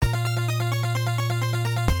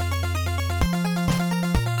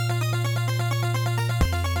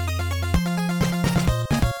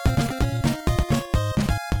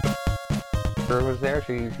coworker was there.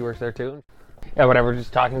 She works there too. Yeah, whatever.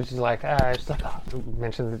 Just talking. She's like, she's like,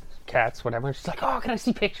 mentioned the cats, whatever. And she's like, oh, can I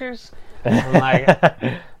see pictures? I'm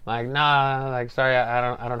like, nah. Like, sorry,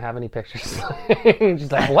 I don't have any pictures.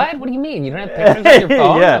 She's like, what? What do you mean? You don't have pictures on your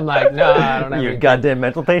phone? Yeah. I'm like, no, I don't have. You goddamn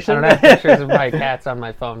mental patient. I don't have pictures of my cats on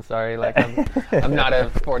my phone. Sorry, like I'm not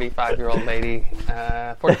a 45-year-old lady,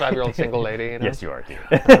 45-year-old single lady. You know? Yes, you are,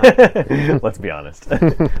 dude. Let's be honest.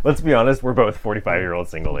 Let's be honest. We're both 45-year-old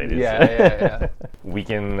single ladies. Yeah. We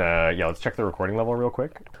can. Let's check the recording level real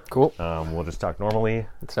quick. Cool. We'll just talk normally.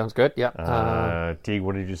 That sounds good. Yeah. Teague,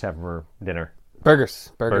 what did you just have for dinner?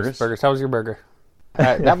 Burgers. How was your burger?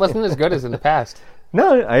 That wasn't as good as in the past.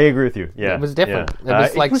 No, I agree with you. Yeah, It was different. Yeah.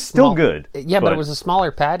 It was still good. Yeah, but it was a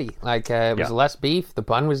smaller patty. Like it was Yeah. less beef. The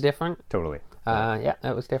bun was different. Totally. Yeah,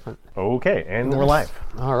 it was different. Okay, and we're live.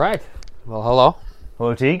 All right. Well, hello.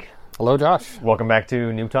 Hello, Teague. Hello, Josh. Welcome back to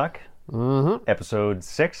Noob Talk. Episode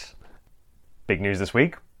 6. Big news this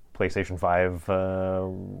week. PlayStation 5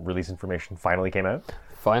 release information finally came out.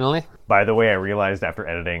 Finally. By the way, I realized after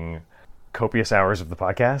editing copious hours of the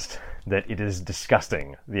podcast that it is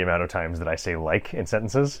disgusting the amount of times that I say "like" in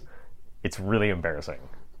sentences. It's really embarrassing.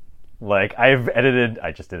 Like, I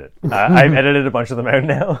just did it. I've edited a bunch of them out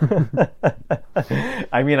now.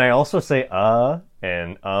 I mean, I also say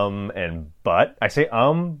and but. I say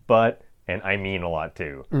but, and I mean a lot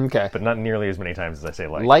too. Okay. But not nearly as many times as I say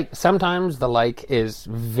like. Like, sometimes the like is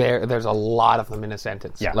there's a lot of them in a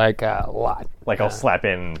sentence. Yeah. Like a lot. Like, I'll slap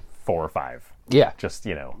in 4 or 5. Yeah. Just,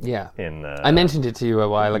 Yeah. in I mentioned it to you a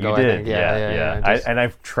while ago. You did, I think. Yeah. And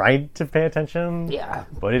I've tried to pay attention. Yeah.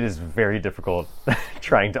 But it is very difficult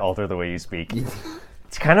trying to alter the way you speak.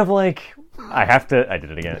 It's kind of like I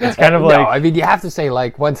did it again. It's kind of like No, I mean you have to say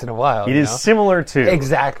like once in a while. it is similar to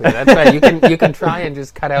Exactly. That's right. You can try and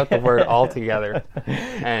just cut out the word altogether,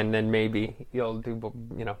 and then maybe you'll do.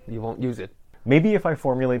 You won't use it. Maybe if I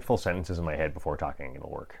formulate full sentences in my head before talking, it'll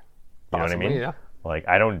work. You know what I Possibly, mean? yeah. Like,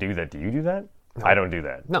 I don't do that. Do you do that? No. I don't do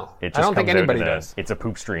that. No, It just I don't think comes out anybody in does. It's a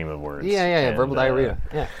poop stream of words. Yeah. And, Verbal diarrhea.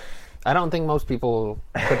 Yeah. I don't think most people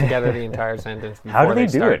put together the entire sentence before How do they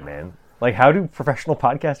do start. it, man? Like, how do professional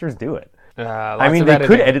podcasters do it? Lots I mean, of they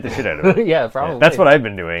editing. could edit the shit out of it. Yeah, probably. That's what I've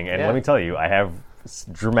been doing, and Yeah. let me tell you, I have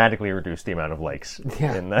dramatically reduced the amount of likes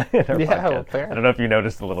in our Yeah, podcast. well, fair. I don't know if you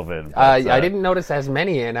noticed a little bit. But, I didn't notice as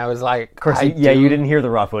many, and I was like, Of course, you didn't hear the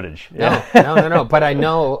raw footage. No. But I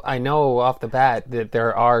know off the bat that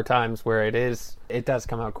there are times where it does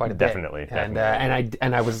come out quite a bit. Definitely.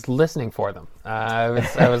 And I was listening for them. I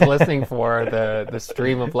was listening for the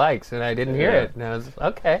stream of likes, and I didn't hear it. And I was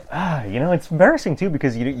okay. It's embarrassing too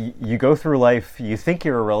because you go through life, you think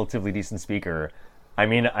you're a relatively decent speaker. I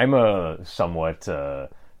mean, I'm a somewhat.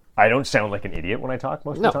 I don't sound like an idiot when I talk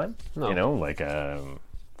most of the time. No.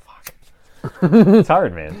 Fuck. It's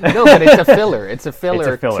hard, man. No, but it's a filler. It's a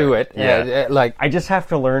filler to it. Yeah. Like I just have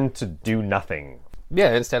to learn to do nothing.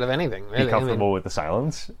 yeah, instead of anything. Really. Be comfortable with the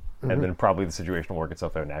silence, and then probably the situation will work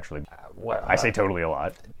itself out naturally. I say totally a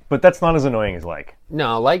lot, but that's not as annoying as like.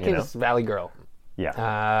 No, is Valley Girl.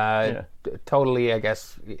 Yeah. Totally, I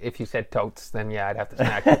guess, if you said totes, then yeah, I'd have to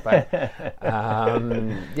smack it. But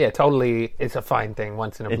totally, it's a fine thing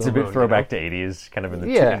once in a blue It's a bit moon, throwback to 80s, kind of in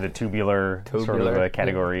the, in the tubular sort of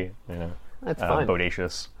category. That's fine.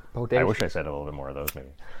 Bodacious. I wish I said a little bit more of those, maybe.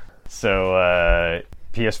 So,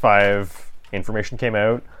 PS5 information came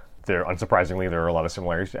out. Unsurprisingly, there are a lot of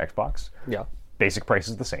similarities to Xbox. Yeah. Basic price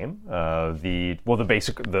is the same. The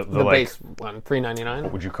basic the base one, $399.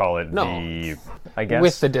 What would you call it? No. I guess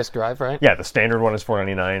with the disc drive, right? Yeah, the standard one is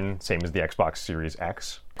 $499, same as the Xbox Series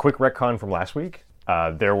X. Quick retcon from last week.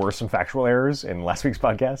 There were some factual errors in last week's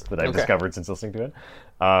podcast that I've discovered since listening to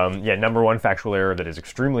it. Number one factual error that is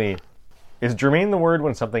extremely. Is germane the word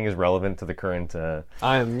when something is relevant to the current... I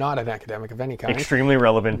am not an academic of any kind. Extremely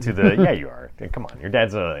relevant to the... Yeah, you are. Come on, your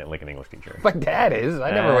dad's an English teacher. My dad is. I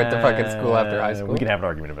never went to fucking school after high school. We can have an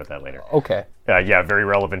argument about that later. Okay. Very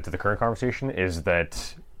relevant to the current conversation is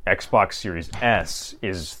that Xbox Series S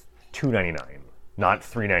is $299, not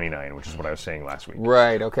 $399, which is what I was saying last week.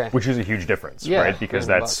 Right, okay. Which is a huge difference, Yeah, right? Because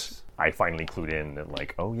 $300. I finally clued in that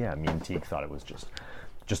like, oh yeah, me and Teague thought it was just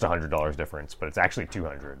 $100 difference, but it's actually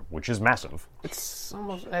 $200, which is massive. It's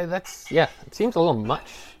almost it seems a little much.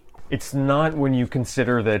 It's not when you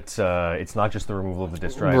consider that it's not just the removal of the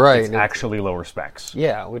disk drive, right? It's actually lower specs,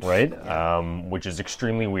 which is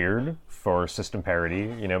extremely weird for system parity,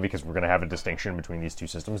 because we're going to have a distinction between these two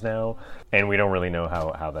systems now, and we don't really know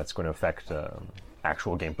how that's going to affect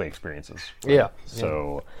actual gameplay experiences. Right? Yeah.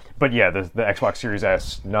 So, but yeah, the Xbox Series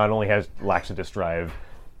S not only lacks a disk drive.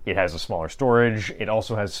 It has a smaller storage. It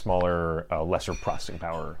also has smaller, lesser processing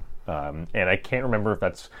power And I can't remember if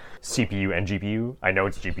that's CPU and GPU. I know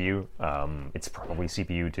it's GPU. It's probably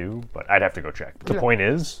CPU too, but I'd have to go check. The point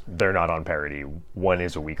is, they're not on parity. One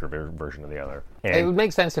is a weaker version of the other. And It would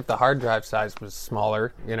make sense if the hard drive size was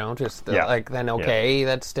smaller, just then okay,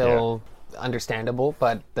 that's still understandable,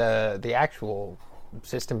 but the actual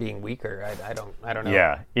system being weaker, I don't know.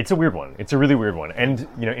 Yeah, it's a weird one. It's a really weird one. And,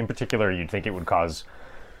 in particular, you'd think it would cause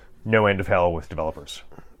no end of hell with developers.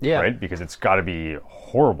 Yeah. Right? Because it's got to be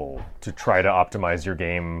horrible to try to optimize your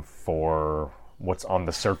game for what's on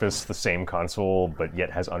the surface the same console, but yet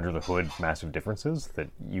has under the hood massive differences that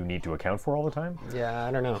you need to account for all the time. Yeah,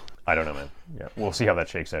 I don't know. I don't know, man. Yeah, we'll see how that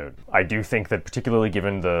shakes out. I do think that particularly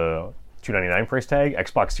given the $299 price tag,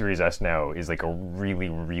 Xbox Series S now is like a really,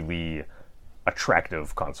 really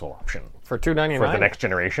attractive console option For $299 for the next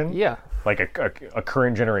generation. Yeah. Like a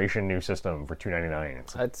current generation new system for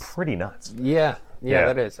 $299. It's pretty nuts. Yeah, Yeah.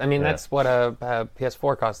 that is. I mean, that's what a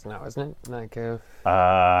PS4 costs now, isn't it? Like,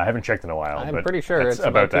 I haven't checked in a while. I'm but pretty sure that's it's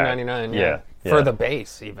about that. $299. Yeah. For the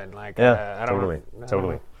base, even. Like, Yeah, I don't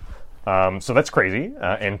totally. know. So that's crazy.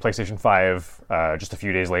 And PlayStation 5, just a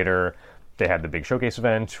few days later, they had the big showcase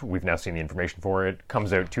event. We've now seen the information for it.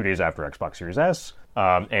 Comes out 2 days after Xbox Series S.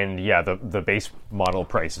 And yeah, the base model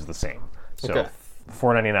price is the same. So Okay.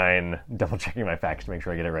 $499, double checking my facts to make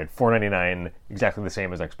sure I get it right. $499, exactly the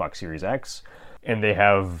same as Xbox Series X. And they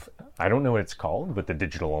have, I don't know what it's called, but the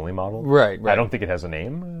digital only model. Right. I don't think it has a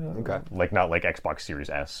name. Okay. Like not like Xbox Series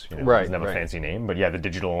S. It Right, doesn't have a right. fancy name. But yeah, the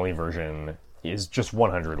digital only version is just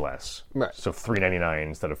 $100 less. Right. So $399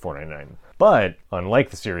 instead of $499. But unlike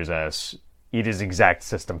the Series S, it is exact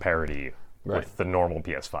system parity with the normal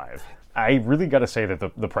PS5. I really got to say that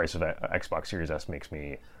the price of Xbox Series S makes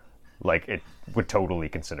me like it would totally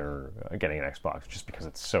consider getting an Xbox just because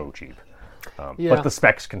it's so cheap. But the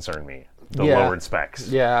specs concern me. The lowered specs.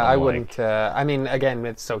 Yeah, I I'm like, wouldn't. I mean, again,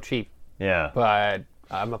 it's so cheap, Yeah. but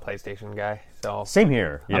I'm a PlayStation guy, so Same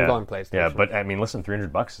here. Yeah. I'm going PlayStation. Yeah, but I mean, listen,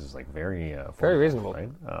 $300 is like very affordable, very reasonable. right?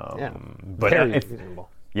 Yeah, But very if reasonable.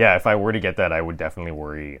 if I were to get that, I would definitely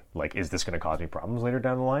worry. Like, is this going to cause me problems later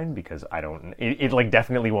down the line? Because I don't. It like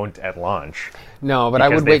definitely won't at launch. No, but I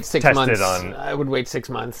because would wait they've 6 tested months. on- I would wait 6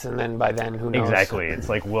 months, and then by then, who knows? Exactly. It's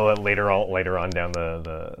like, will it later on down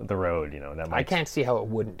the road? That might. I can't see how it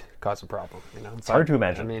wouldn't cause a problem. It's hard to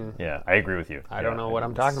imagine. I mean, yeah, I agree with you. I don't know what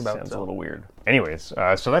I'm talking about, Sounds a so. little weird. Anyways,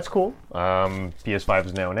 so that's cool. PS5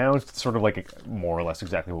 is now announced. It's sort of like more or less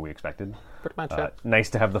exactly what we expected. pretty much it. Nice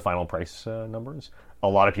to have the final price numbers. A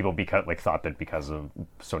lot of people thought that because of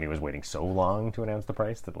Sony was waiting so long to announce the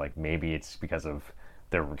price that like maybe it's because of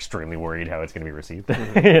they're extremely worried how it's going to be received. But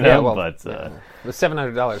With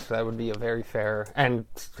 $700, that would be a very fair. And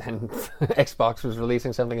Xbox was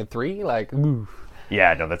releasing something at $3. Like, ooh,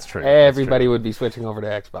 yeah, no, that's true. everybody would be switching over to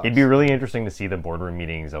Xbox. It'd be really interesting to see the boardroom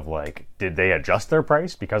meetings of like, did they adjust their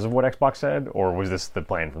price because of what Xbox said, or was this the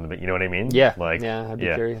plan from the? You know what I mean? Yeah. Like, Yeah, I'd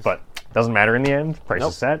be curious. But doesn't matter in the end. Price Nope.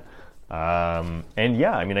 is set. And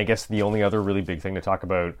yeah, I mean, I guess the only other really big thing to talk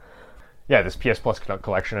about, this PS Plus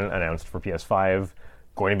collection announced for PS5,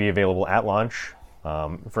 going to be available at launch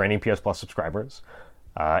for any PS Plus subscribers.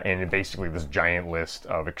 And basically this giant list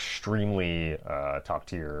of extremely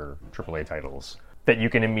top-tier AAA titles that you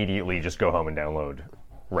can immediately just go home and download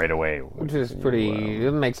right away. Which is pretty.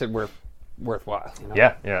 It makes it worthwhile.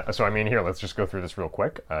 Yeah. So I mean, here, let's just go through this real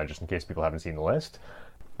quick, just in case people haven't seen the list.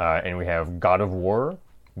 And we have God of War,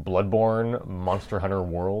 Bloodborne, Monster Hunter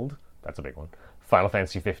World, that's a big one, Final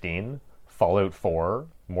Fantasy 15, Fallout 4,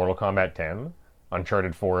 Mortal Kombat 10,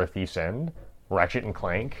 Uncharted 4: Thief's End, Ratchet and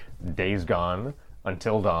Clank, Days Gone,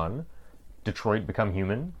 Until Dawn, Detroit Become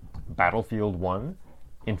Human, Battlefield 1,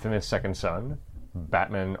 Infamous Second Son,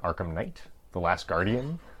 Batman Arkham Knight, The Last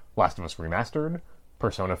Guardian, Last of Us Remastered,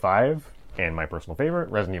 Persona 5, and my personal favorite,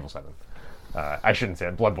 Resident Evil 7. I shouldn't say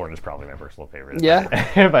it. Bloodborne is probably my personal favorite. Yeah.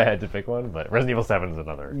 If I had to pick one, but Resident Evil 7 is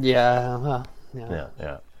another. Yeah. Well, yeah.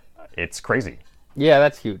 Yeah. It's crazy. Yeah,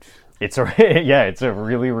 that's huge. It's a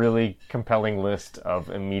really, really compelling list of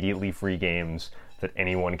immediately free games that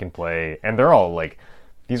anyone can play, and they're all like,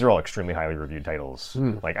 these are all extremely highly reviewed titles.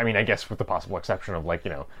 Like, I mean, I guess with the possible exception of like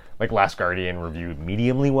Last Guardian reviewed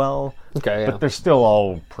mediumly well. Okay, yeah. But they're still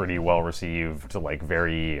all pretty well received to like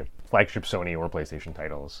very flagship Sony or PlayStation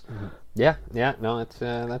titles. Yeah. No,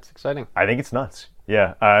 that's exciting. I think it's nuts.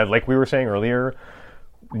 Yeah, like we were saying earlier,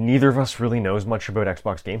 neither of us really knows much about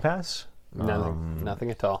Xbox Game Pass. Nothing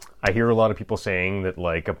at all. I hear a lot of people saying that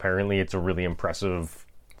like apparently it's a really impressive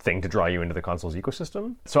thing to draw you into the console's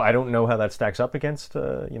ecosystem. So I don't know how that stacks up against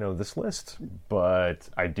this list, but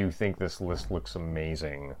I do think this list looks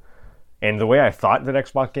amazing. And the way I thought that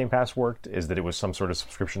Xbox Game Pass worked is that it was some sort of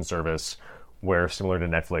subscription service where similar to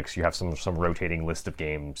Netflix, you have some rotating list of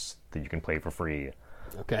games that you can play for free.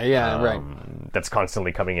 Okay, yeah, right. That's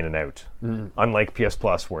constantly coming in and out. Unlike PS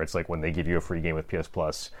Plus, where it's like when they give you a free game with PS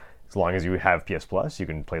Plus, as long as you have PS Plus, you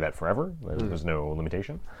can play that forever. There's no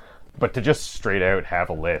limitation. But to just straight out have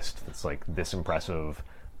a list that's like this impressive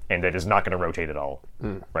and that is not going to rotate at all,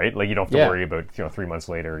 right? Like you don't have to worry about 3 months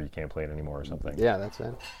later you can't play it anymore or something. Yeah, that's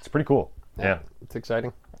it. It's pretty cool. Yeah. It's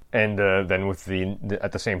exciting. And then with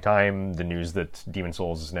at the same time, the news that Demon's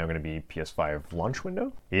Souls is now going to be PS5 launch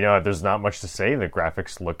window. There's not much to say. The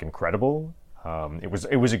graphics look incredible. It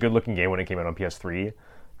was a good looking game when it came out on PS3.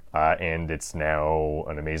 And it's now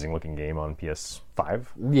an amazing looking game on PS5.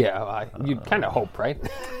 Yeah, you'd kind of hope, right?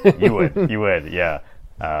 You would, yeah.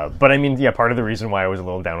 But I mean, yeah, part of the reason why I was a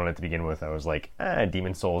little down on it to begin with, I was like,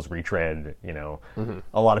 Demon's Souls retread,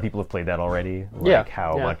 a lot of people have played that already. Like,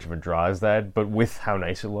 how much of a draw is that? But with how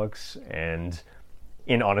nice it looks, and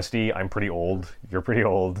in honesty, I'm pretty old, you're pretty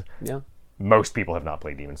old. Yeah. Most people have not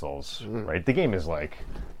played Demon's Souls, right? The game is like,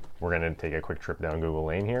 we're going to take a quick trip down Google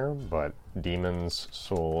Lane here, but Demon's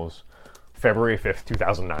Souls, February 5th,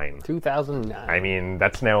 2009. 2009. I mean,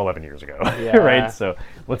 that's now 11 years ago, Yeah. right? So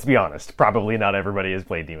let's be honest. Probably not everybody has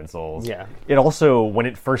played Demon's Souls. Yeah. It also, when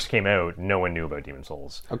it first came out, no one knew about Demon's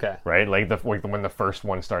Souls. Okay. Right? Like when the first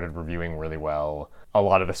one started reviewing really well, a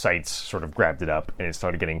lot of the sites sort of grabbed it up and it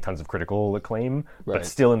started getting tons of critical acclaim. Right. But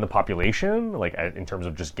still in the population, like in terms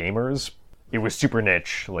of just gamers, it was super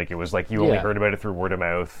niche. Like it was like you only heard about it through word of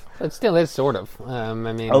mouth. It still is sort of. I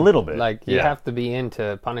mean, a little bit. Like you have to be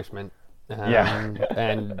into punishment.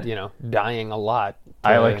 And dying a lot.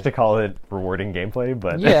 I like to call it rewarding gameplay,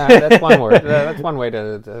 but that's one word. That's one way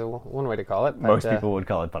to call it. But, most people would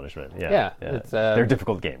call it punishment. Yeah. It's, they're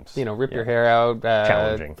difficult games. Rip your hair out,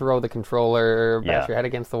 challenging, throw the controller, bash your head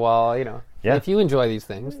against the wall. If you enjoy these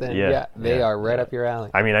things, then they are right up your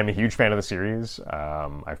alley. I mean, I'm a huge fan of the series.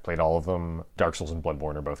 I've played all of them. Dark Souls and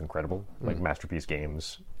Bloodborne are both incredible, like masterpiece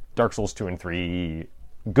games. Dark Souls 2 and 3,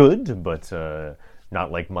 good, but not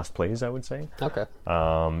like must-plays, I would say. Okay.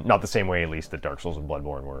 Not the same way, at least, that Dark Souls and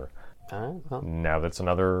Bloodborne were. All right, well. Now that's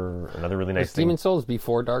another really nice Is thing. Demon's Souls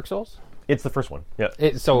before Dark Souls? It's the first one, yeah.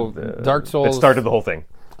 Dark Souls... It started the whole thing.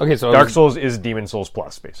 Okay, so... Dark Souls is Demon's Souls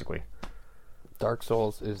Plus, basically. Dark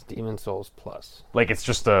Souls is Demon's Souls Plus. Like, it's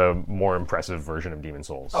just a more impressive version of Demon's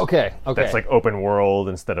Souls. Okay. That's like open world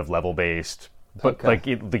instead of level-based. But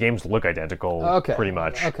the games look identical, pretty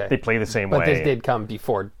much. Okay. They play the same way. But this did come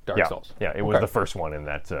before Dark Souls. Yeah, it was the first one in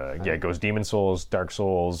that. It goes Demon's Souls, Dark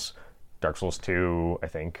Souls 2, I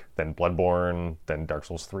think, then Bloodborne, then Dark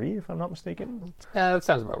Souls 3, if I'm not mistaken. Yeah, that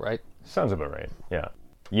sounds about right. Sounds about right, yeah.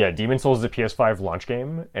 Yeah, Demon's Souls is a PS5 launch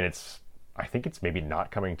game, and I think it's maybe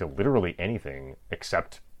not coming to literally anything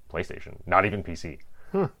except PlayStation, not even PC.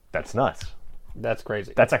 That's nuts. That's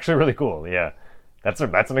crazy. That's actually really cool, yeah. That's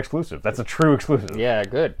an exclusive. That's a true exclusive. Yeah,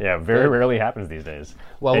 good. Yeah, very rarely happens these days.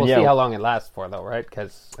 Well, we'll see how long it lasts for, though, right?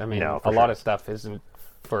 Because, I mean, a lot of stuff isn't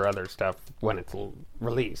for other stuff when it's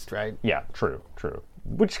released, right? Yeah, true.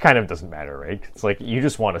 Which kind of doesn't matter, right? It's like you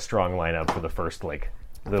just want a strong lineup for the first,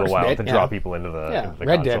 little while to draw people into the Yeah, into the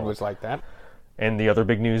Red console. Dead was like that. And the other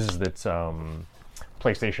big news is that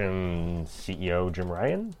PlayStation CEO Jim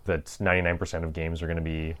Ryan, that 99% of games are going to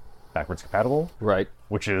be backwards compatible, right?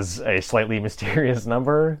 Which is a slightly mysterious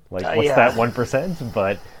number. Like, what's that 1%?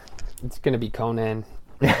 But it's going to be Conan.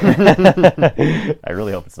 I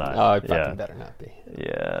really hope it's not. Oh, it fucking better not be.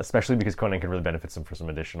 Yeah, especially because Conan could really benefit from some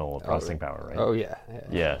additional processing power, right? Oh yeah.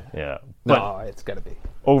 Yeah. No, it's got to be.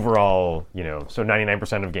 Overall, so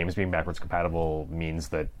 99% of games being backwards compatible means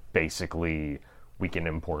that basically we can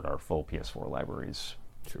import our full PS4 libraries.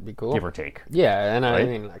 Should be cool. Give or take. Yeah, and right? I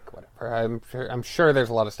mean, whatever. I'm sure there's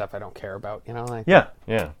a lot of stuff I don't care about,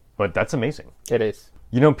 Yeah. But that's amazing. It is.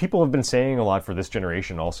 People have been saying a lot for this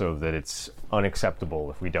generation also that it's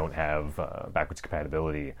unacceptable if we don't have backwards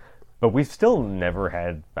compatibility. But we've still never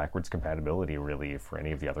had backwards compatibility, really, for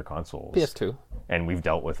any of the other consoles. PS2. And we've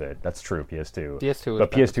dealt with it. That's true, PS2. PS2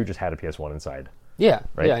 But PS2 just had a PS1 inside. Yeah.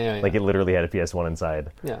 Right? Yeah. Like, it literally had a PS1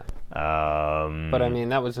 inside. Yeah. But, I mean,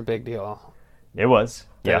 that was a big deal. It was.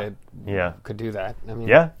 That Yeah. it could do that. I mean,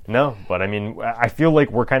 Yeah, no. But, I mean, I feel like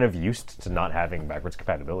we're kind of used to not having backwards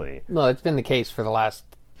compatibility. Well, it's been the case for the last...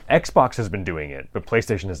 Xbox has been doing it, but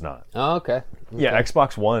PlayStation has not. Oh, okay. Yeah,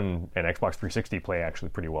 Xbox One and Xbox 360 play actually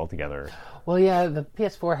pretty well together. Well, yeah, the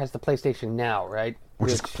PS4 has the PlayStation Now, right?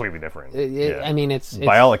 Which is completely different. I mean, it's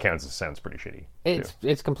by all accounts, it sounds pretty shitty.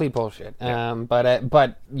 It's complete bullshit. Yeah.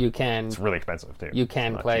 But you can... It's really expensive, too. You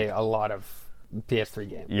can play a lot of PS3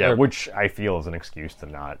 games. Yeah, which I feel is an excuse to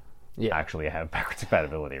not actually have backwards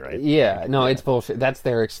compatibility, right? Yeah, no, it's bullshit. That's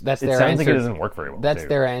their It sounds answer. like it doesn't work very well. That's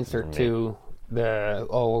their answer to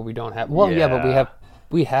we don't have. Well, yeah, but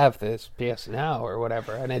we have this PS Now or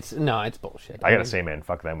whatever, and it's bullshit. I gotta say, man,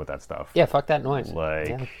 fuck them with that stuff. Yeah, fuck that noise.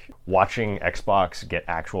 Like watching Xbox get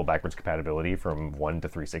actual backwards compatibility from 1 to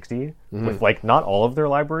 360 with like not all of their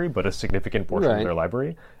library, but a significant portion of their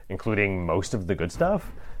library, including most of the good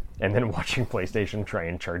stuff. And then watching PlayStation try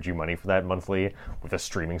and charge you money for that monthly with a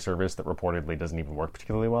streaming service that reportedly doesn't even work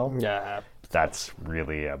particularly well. Yeah. That's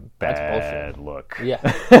really a bad look. Yeah.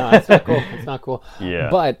 No, it's not cool. It's not cool.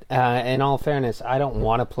 Yeah. But in all fairness, I don't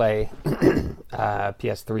want to play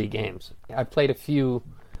PS3 games. I've played a few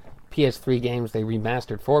PS3 games they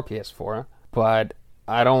remastered for PS4, but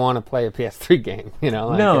I don't want to play a PS3 game, you know?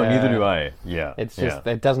 Like, no, neither do I. Yeah. It's just,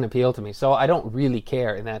 it doesn't appeal to me. So I don't really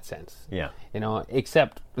care in that sense. Yeah. You know,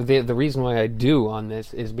 except the reason why I do on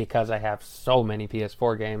this is because I have so many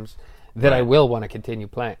PS4 games that I will want to continue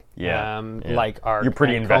playing. Yeah. Like Ark. You're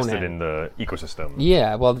pretty and invested Conan. in the ecosystem.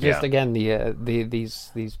 Yeah, well, just again, these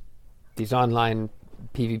online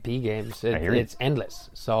PvP games, it's endless.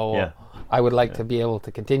 So I would like to be able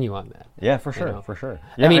to continue on that. Yeah, for sure, you know? for sure.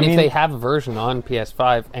 Yeah, I mean, if they have a version on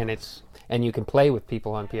PS5 and you can play with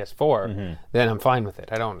people on PS4, then I'm fine with it.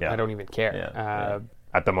 I don't even care. Yeah.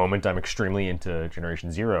 At the moment, I'm extremely into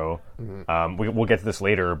Generation Zero. We'll get to this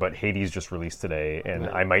later, but Hades just released today, and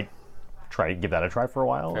I might give that a try for a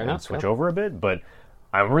while and switch over a bit. But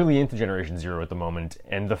I'm really into Generation Zero at the moment,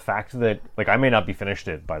 and the fact that like I may not be finished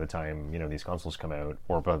it by the time these consoles come out,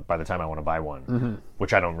 or by the time I want to buy one,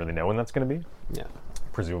 which I don't really know when that's going to be. Yeah.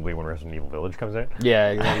 Presumably when Resident Evil Village comes out.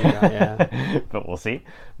 Yeah. But we'll see.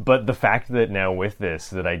 But the fact that now with this,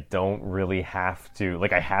 that I don't really have to,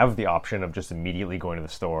 like I have the option of just immediately going to the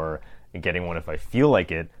store and getting one if I feel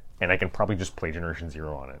like it, and I can probably just play Generation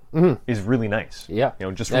Zero on it, is really nice. Yeah.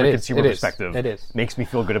 Just from a consumer perspective, it is. Makes me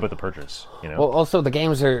feel good about the purchase. Well, also the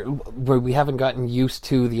games we haven't gotten used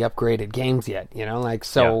to the upgraded games yet,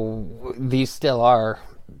 these still are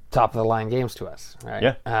top of the line games to us, right?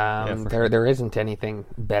 Yeah. There isn't anything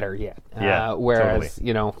better yet. totally. Whereas,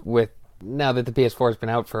 with now that the PS4 has been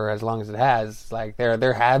out for as long as it has, like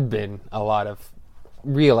there have been a lot of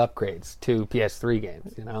real upgrades to PS3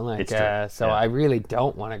 games, It's true. So I really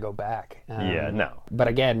don't want to go back. No. But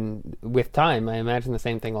again, with time, I imagine the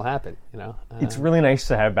same thing will happen, It's really nice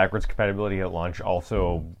to have backwards compatibility at launch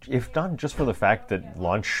also, if not just for the fact that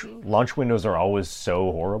launch windows are always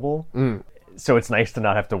so horrible. So it's nice to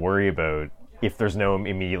not have to worry about if there's no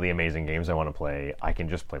immediately amazing games I want to play, I can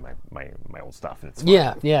just play my old stuff and it's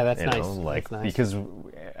fine. Yeah, that's nice. That's nice. Because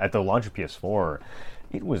at the launch of PS4,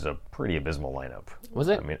 it was a pretty abysmal lineup. Was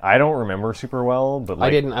it? I mean, I don't remember super well, but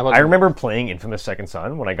I remember playing Infamous Second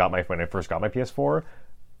Son when I first got my PS4,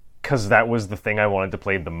 because that was the thing I wanted to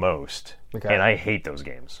play the most. Okay. And I hate those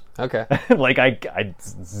games. Okay. Like I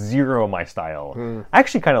zero my style. I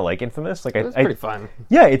actually kind of like Infamous. Like it's pretty fun.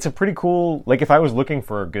 Yeah, it's a pretty cool. Like if I was looking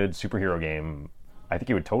for a good superhero game, I think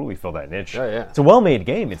it would totally fill that niche. Oh, yeah. It's a well-made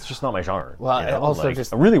game. It's just not my genre. Well, also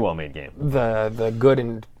just a really well-made game.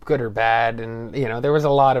 The good or bad, and there was a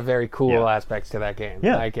lot of very cool aspects to that game.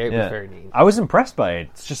 Yeah, it was very neat. I was impressed by it.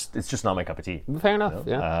 It's just not my cup of tea. Fair enough.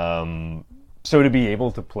 Yeah. So to be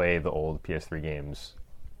able to play the old PS3 games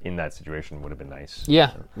in that situation would have been nice.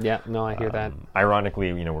 Yeah. No, I hear that.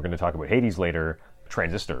 Ironically, we're going to talk about Hades later.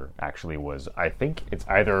 Transistor actually was, I think it's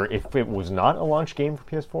either, if it was not a launch game for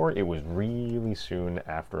PS4, it was really soon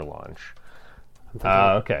after launch.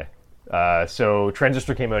 Okay. So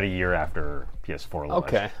Transistor came out a year after PS4 launch.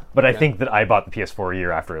 Okay. But I think that I bought the PS4 a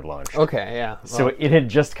year after it launched. Okay, yeah. So it had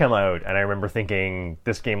just come out, and I remember thinking,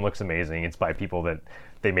 this game looks amazing. It's by people that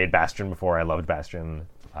they made Bastion before. I loved Bastion.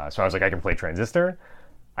 So I was like, I can play Transistor.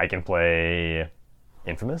 I can play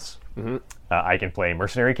Infamous. I can play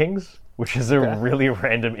Mercenary Kings, which is a really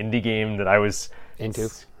random indie game that I was into.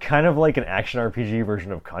 It's kind of like an action RPG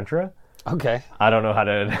version of Contra. Okay. I don't know how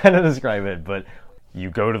to describe it, but you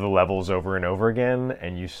go to the levels over and over again,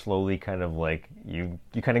 and you slowly kind of like you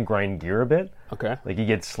kind of grind gear a bit. Okay. Like you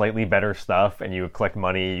get slightly better stuff, and you collect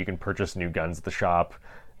money. You can purchase new guns at the shop,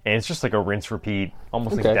 and it's just like a rinse repeat,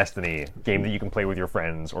 almost like Destiny game that you can play with your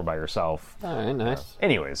friends or by yourself. All right, nice.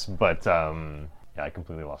 Anyways, but I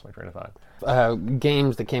completely lost my train of thought.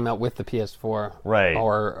 Games that came out with the PS4, right?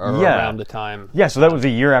 Or around the time. Yeah, so that was a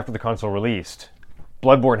year after the console released.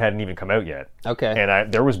 Bloodborne hadn't even come out yet. Okay.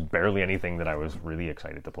 And there was barely anything that I was really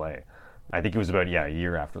excited to play. I think it was about, a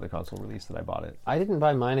year after the console release that I bought it. I didn't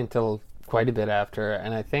buy mine until quite a bit after,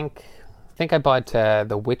 and I think I bought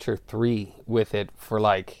The Witcher 3 with it for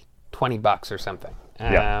like $20 or something.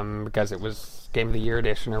 Because it was Game of the Year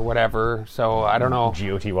edition or whatever, so I don't know.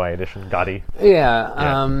 GOTY edition, GOTY.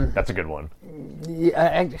 Yeah. That's a good one. Yeah,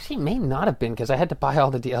 actually, it may not have been because I had to buy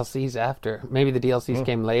all the DLCs after. Maybe the DLCs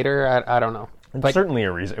came later. I don't know. But Certainly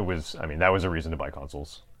a reason. It was. I mean, that was a reason to buy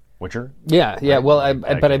consoles. Witcher. yeah. Well,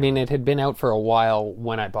 but I game. mean, it had been out for a while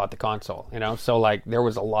when I bought the console. So like there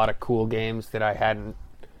was a lot of cool games that I hadn't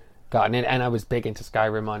gotten in, and I was big into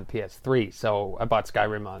Skyrim on PS3, so I bought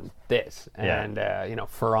Skyrim on this, and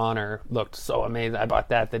For Honor looked so amazing. I bought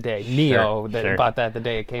that the day Neo. Bought that the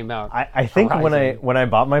day it came out. I think Horizon. when I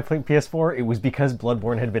bought my PS4, it was because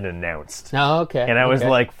Bloodborne had been announced, Oh, okay. and I was okay.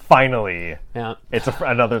 like, finally, Yeah. it's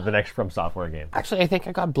the next From Software game. Actually, I think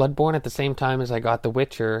I got Bloodborne at the same time as I got The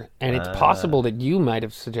Witcher, and it's possible that you might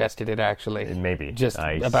have suggested it. Actually, Maybe just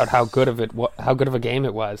about how good of a game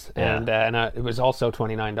it was, Yeah. and it was also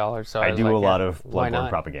 $29. So I was do like, a lot yeah, of why Bloodborne not?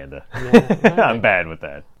 propaganda. Yeah. I'm bad with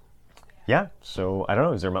that. Yeah, so I don't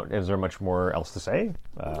know. Is there much more else to say?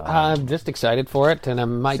 I'm just excited for it, and I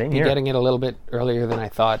might Same be here. getting it a little bit earlier than I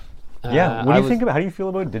thought. Yeah. What do you think about? How do you feel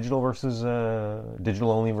about digital versus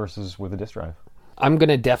digital only versus with a disc drive? I'm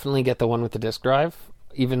gonna definitely get the one with the disc drive,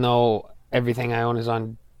 even though everything I own is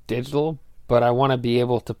on digital. But I want to be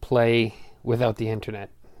able to play without the internet,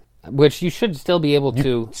 which you should still be able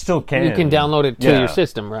to. Still can. You can download it to Yeah. your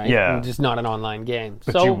system, right? Yeah. And just not an online game.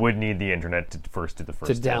 But so you would need the internet to first do the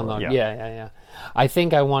first to download. download. Yeah. I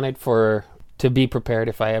think I want it to be prepared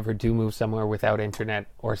if I ever do move somewhere without internet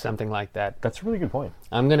or something like that. That's a really good point.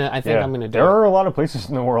 I think I'm gonna do There it. are a lot of places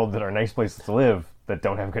in the world that are nice places to live that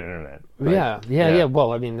don't have good internet. right? Yeah.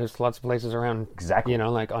 Well, I mean, there's lots of places around. Exactly.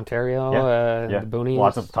 Like Ontario, Yeah. the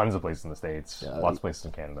boonies. Tons of places in the States. Lots of places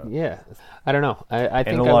in Canada. Yeah, I don't know. I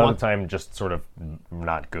think And a I lot want of the time, just sort of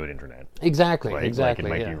not good internet. exactly. Right? Exactly.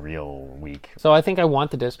 Like it might yeah. be real weak. So I think I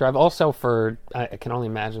want the disc drive. Also, I can only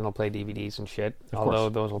imagine they'll play DVDs and shit. Although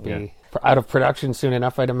course. those will Yeah. be out of production soon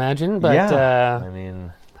enough, I'd imagine. But I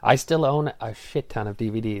mean, I still own a shit ton of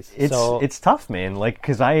DVDs. it's tough, man. Like,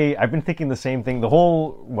 because I've been thinking the same thing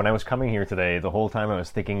when I was coming here today. The whole time I was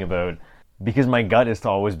thinking about, because my gut is to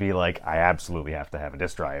always be like, I absolutely have to have a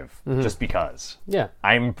disc drive just because. Yeah.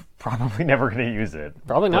 I'm probably never going to use it.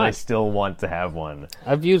 Probably But I not. still want to have one.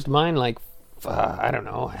 I've used mine like I don't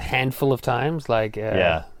know, a handful of times. Like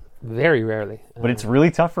Yeah. very rarely. But it's really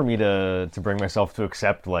tough for me to bring myself to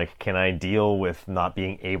accept, like, can I deal with not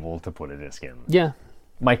being able to put a disc in? Yeah.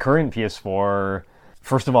 My current PS4,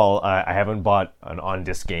 first of all, I haven't bought an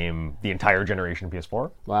on-disc game the entire generation of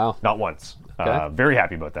PS4. Wow. Not once. Okay. Very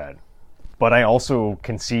happy about that. But I also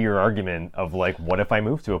can see your argument of, like, what if I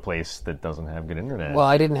move to a place that doesn't have good internet? Well,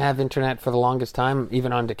 I didn't have internet for the longest time,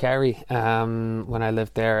 even on Decari, when I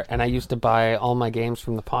lived there, and I used to buy all my games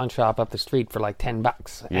from the pawn shop up the street for like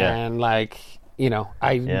 $10. Yeah. And like,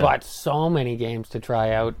 I bought so many games to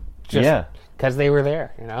try out just Yeah. because they were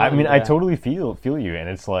there. I mean, I totally feel you, and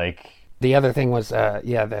it's like, The other thing was, the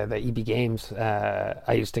EB Games.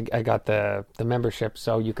 I got the membership,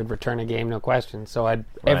 so you could return a game, no question. So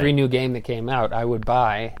every new game that came out, I would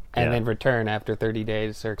buy and Yeah. then return after 30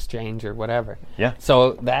 days or exchange or whatever. Yeah.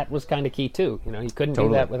 So that was kind of key too. You couldn't do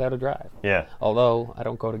Totally. that without a drive. yeah. Although I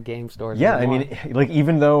don't go to game stores. Yeah, I anymore. mean, like,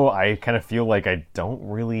 even though I kind of feel like I don't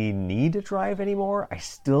really need a drive anymore, I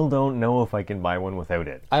still don't know if I can buy one without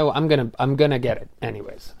it. I'm gonna get it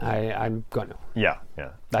anyways. I'm gonna. Yeah.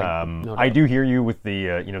 No I doubt. do hear you with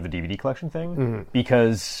the the DVD collection thing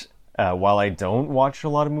because while I don't watch a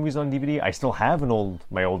lot of movies on DVD, I still have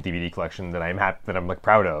my old DVD collection that I'm like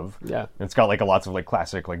proud of. Yeah. And it's got like lots of like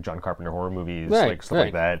classic like John Carpenter horror movies, Right, like stuff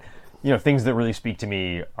like that. Things that really speak to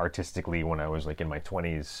me artistically when I was like in my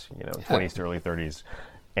 20s, 20s to early 30s.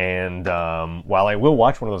 And while I will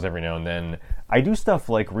watch one of those every now and then, I do stuff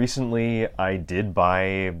like recently I did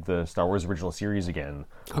buy the Star Wars original series again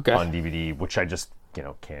Okay. on DVD, which I just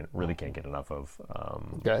can't get enough of.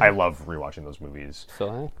 Okay. I love rewatching those movies.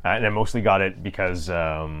 So And I mostly got it because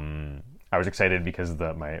I was excited because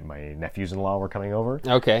my nephews-in-law were coming over.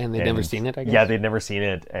 okay, and they'd never And- seen it. I guess. Yeah, they'd never seen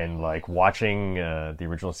it, and like watching the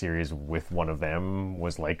original series with one of them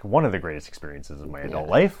was like one of the greatest experiences of my adult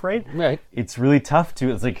life. Right? Right. It's really tough to.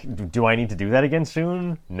 It's like, do I need to do that again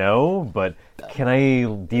soon? No, but can I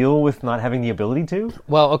deal with not having the ability to?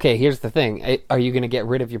 Well, okay. Here's the thing. Are you gonna get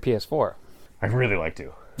rid of your PS4? I'd really like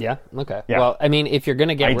to. Yeah. Okay. Yeah. Well, I mean, if you're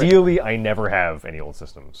gonna get Ideally, I never have any old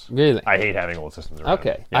systems. Really? I hate having old systems around.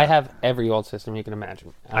 Okay. Yeah. I have every old system you can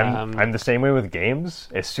imagine. I'm the same way with games.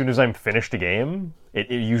 As soon as I'm finished a game, it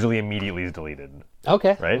usually immediately is deleted.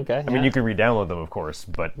 Okay. Right? Okay. I mean, you can re-download them, of course,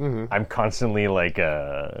 but I'm constantly like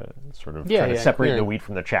sort of trying to separate clear. the wheat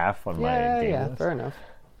from the chaff on my Yeah. game Yeah. list. Fair enough.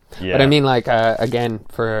 Yeah. But I mean, like, again,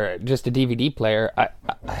 for just a DVD player, I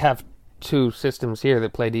have two systems here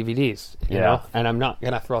that play DVDs. You Yeah. know, and I'm not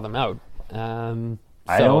gonna throw them out.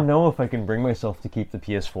 I don't know if I can bring myself to keep the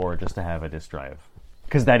PS4 just to have a disc drive,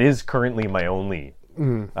 because that is currently my only.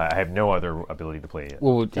 I have no other ability to play it.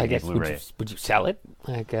 Well, I DVD, guess Blu-ray. would you sell it?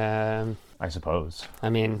 Like, I suppose. I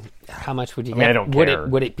mean, how much would you I mean, get? I don't care.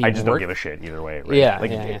 Would it be? I just don't worth- give a shit either way. Right? Yeah, like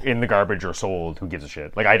yeah. in the garbage or sold, who gives a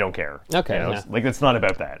shit? Like I don't care. Okay, you know? yeah. Like it's not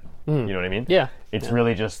about that. You know what I mean? Yeah, It's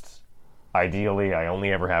really just. Ideally, I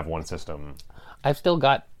only ever have one system. I've still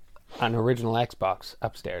got an original Xbox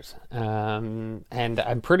upstairs, and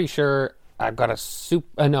I'm pretty sure I've got a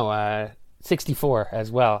 64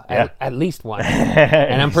 as well. Yeah. At least one,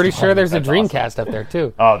 and I'm pretty sure there's a That's Dreamcast up there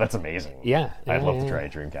too. Oh, that's amazing. Yeah, I'd love to yeah. try a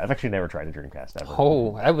Dreamcast. I've actually never tried a Dreamcast ever.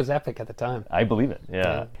 Oh, that was epic at the time. I believe it.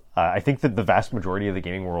 Yeah. I think that the vast majority of the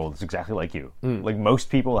gaming world is exactly like you. Hmm. Like most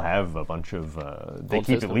people have a bunch of. They Old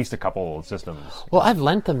keep systems. at least a couple old systems. Well, I've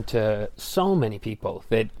lent them to so many people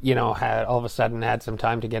that had all of a sudden had some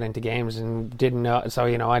time to get into games and didn't know. So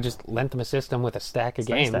I just lent them a system with a stack of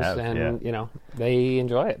nice to games, have, and yeah. they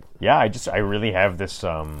enjoy it. Yeah, I really have this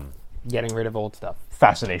Getting rid of old stuff.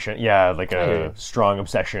 fascination. Yeah, like hear a you. strong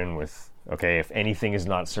obsession with. Okay, if anything is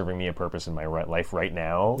not serving me a purpose in my life right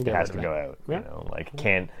now, it Get has rid to of go it. out. Yeah. You know, like I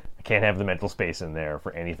can't have the mental space in there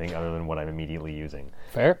for anything other than what I'm immediately using.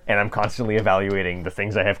 Fair. And I'm constantly evaluating the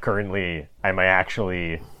things I have currently.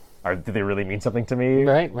 Do they really mean something to me?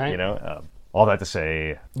 Right. You know, all that to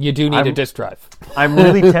say, You do need a disc drive. I'm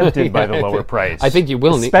really tempted by the lower price. I think you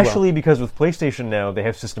will need- especially because with PlayStation now they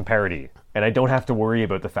have system parity, and I don't have to worry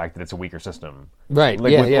about the fact that it's a weaker system. Right.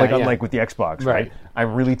 Like yeah, with, yeah, like yeah. unlike with the Xbox, right?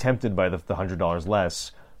 I'm really tempted by the $100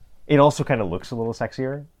 less. It also kind of looks a little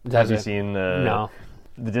sexier. Does Have you it? seen No.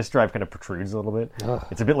 the disc drive kind of protrudes a little bit.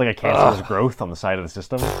 It's a bit like a cancerous growth on the side of the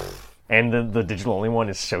system. And the digital only one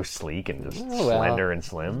is so sleek and just Oh, well. slender and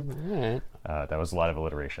slim. All right. That was a lot of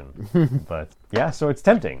alliteration. But yeah, so it's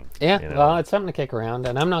tempting. Yeah, you know? well, it's something to kick around,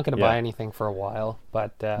 and I'm not going to buy Yeah. anything for a while,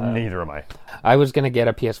 but Neither am I. I was going to get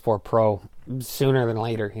a PS4 Pro sooner than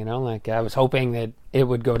later, like I was hoping that it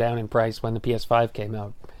would go down in price when the PS5 came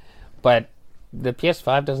out. But the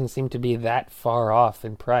PS5 doesn't seem to be that far off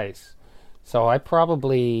in price. So I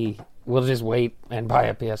probably will just wait and buy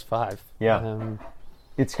a PS5. Yeah.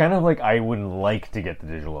 It's kind of like I would like to get the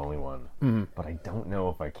digital only one, but I don't know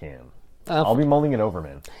if I can. I'll be mulling it over,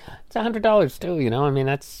 man. It's $100 too, I mean,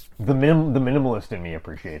 that's... The minimalist in me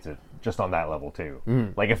appreciates it just on that level too.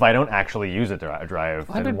 Like if I don't actually use it to drive,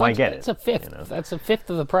 then why $100, get it? It's a fifth. you know? That's a fifth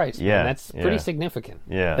of the price. man. Yeah, That's yeah. pretty significant.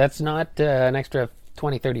 Yeah. That's not an extra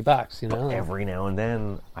 $20-$30, Every now and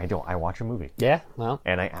then, I watch a movie, Yeah, well...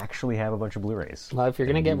 and I actually have a bunch of Blu-rays. Well, if you're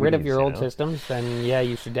going to and get rid of DVDs, your you old know? systems, then yeah,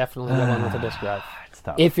 you should definitely get one with a disc drive. It's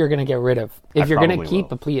tough. If you're going to get rid of, if you're going to probably keep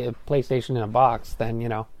will. a PlayStation in a box, then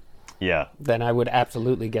Yeah. then I would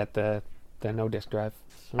absolutely get the no disc drive.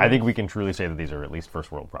 I think we can truly say that these are at least first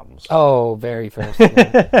world problems. Oh, very first.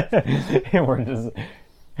 Yeah. We're just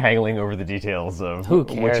haggling over the details of Who which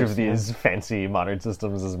cares, of these fancy modern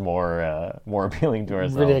systems is more appealing to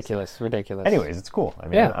ourselves. Ridiculous. Anyways, it's cool. I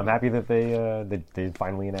mean, Yeah. I'm happy that they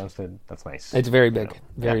finally announced it. That's nice. It's very big,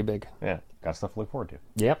 very Yeah. big. Yeah, got stuff to look forward to.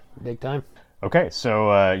 Yep, big time. Okay,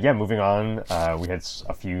 so moving on. We had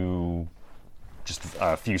a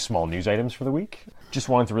few small news items for the week. Just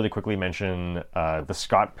wanted to really quickly mention the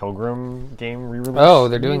Scott Pilgrim game re-release. Oh,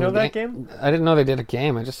 they're doing you know a that ga- game? I didn't know they did a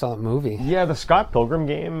game. I just saw a movie. Yeah, the Scott Pilgrim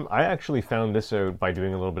game, I actually found this out by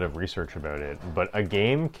doing a little bit of research about it, but a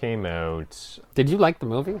game came out. Did you like the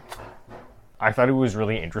movie? I thought it was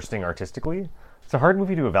really interesting artistically. It's a hard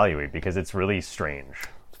movie to evaluate because it's really strange.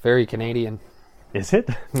 It's very Canadian. Is it?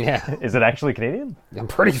 Yeah, Is it actually Canadian? I'm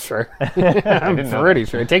pretty sure. I'm didn't know pretty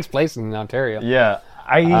sure it takes place in Ontario. Yeah.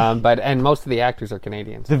 And most of the actors are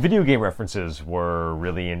Canadians. The video game references were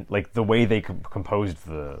really, like, the way they composed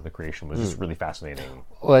the creation was just really fascinating.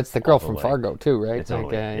 Well, it's the girl from like- Fargo too, right?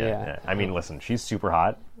 Totally. Yeah. I mean, listen, she's super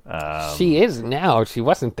hot. She is now. She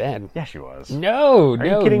wasn't then. Yeah, she was. No, Are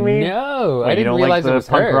you kidding me? No, Wait, I you didn't don't realize like it the was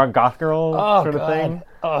punk her. rock goth girl Oh, sort of God. thing?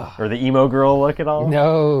 Oh. Or the emo girl look at all?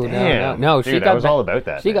 No, Damn. no. Dude, I was all about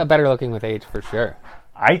that. She man. got better looking with age for sure.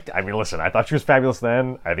 I mean, listen, I thought she was fabulous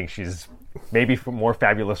then. I think she's maybe more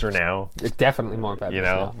fabulouser now, It's definitely more fabulous. you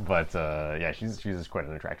know? now. But, yeah, she's just quite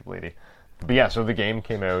an attractive lady. But yeah, so the game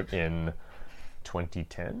came out in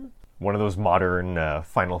 2010. One of those modern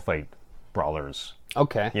Final Fight brawlers.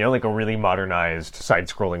 Okay. You know, like a really modernized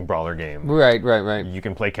side-scrolling brawler game. Right. You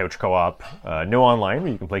can play couch co-op. No online,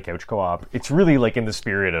 but you can play couch co-op. It's really like in the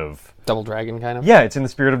spirit of... Double Dragon kind of. Yeah, it's in the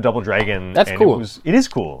spirit of Double Dragon. That's and cool. It is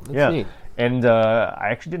cool. Yeah. neat. And I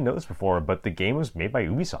actually didn't know this before, but the game was made by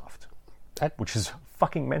Ubisoft, which is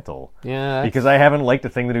fucking mental. Yeah. that's- Because I haven't liked a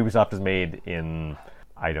thing that Ubisoft has made in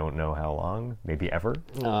I don't know how long, maybe ever.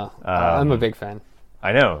 I'm a big fan.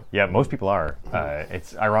 I know. Yeah, most people are.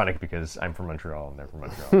 It's ironic because I'm from Montreal and they're from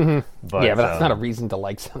Montreal. But, yeah, but that's not a reason to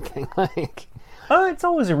like something. Like, it's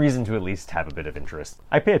always a reason to at least have a bit of interest.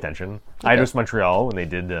 I pay attention. I was Montreal when they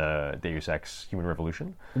did Deus Ex: Human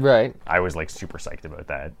Revolution. right? I was like super psyched about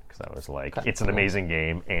that because I was like, it's an amazing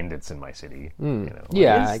game and it's in my city. You know, like,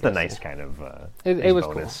 Yeah, it's I the guess, nice kind of It was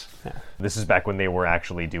bonus. cool. Yeah. This is back when they were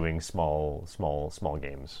actually doing small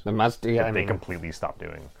games. It must. Yeah, I They mean, completely stopped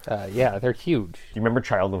doing. yeah, they're huge. Do you remember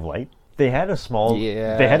Child of Light? They had a small.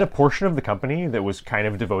 Yeah. They had a portion of the company that was kind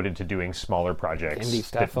of devoted to doing smaller projects Indie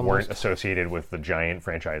stuff that almost. weren't associated with the giant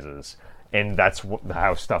franchises. And that's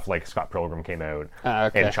how stuff like Scott Pilgrim came out,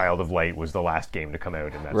 Okay. and Child of Light was the last game to come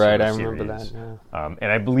out in that Right, sort of I remember series. that,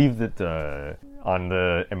 And I believe that on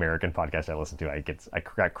the American podcast I listen to,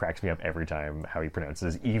 that cracks me up every time how he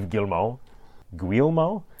pronounces Yves Guillemot.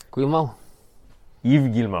 Guillemot? Guillemot. Yves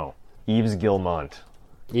Guillemot. Yves Guillemot.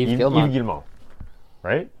 Yves Yves Guillemot. Guillemot.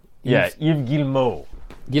 Right? Yeah, Yves Guillemot.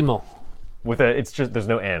 Guillemot. It's just there's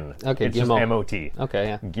no N. Okay, it's Guillemot. just M-O-T. Okay,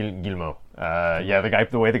 yeah. Guillemot. Yeah,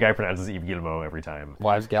 the way the guy pronounces Yves Guillemot every time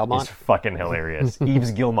Wives is Galmont. fucking hilarious.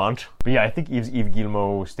 Yves Guillemot. But yeah, I think Yves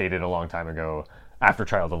Guillemot stated a long time ago after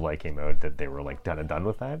Child of Light came out that they were like done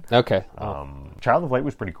with that. Okay. Child of Light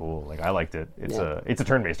was pretty cool. Like I liked it. It's a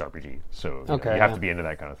turn-based RPG, so you have to be into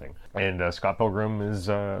that kind of thing. And Scott Pilgrim is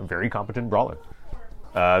a very competent brawler.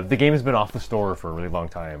 The game has been off the store for a really long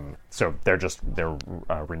time, so they're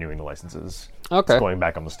renewing the licenses. Okay. It's going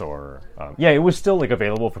back on the store. Yeah, it was still like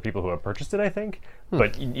available for people who have purchased it, I think,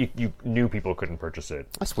 but you knew people couldn't purchase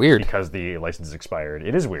it. That's weird. Because the license expired.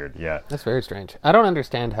 It is weird, yeah. That's very strange. I don't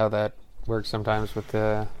understand how that works sometimes with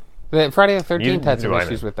the Friday the 13th had some do I,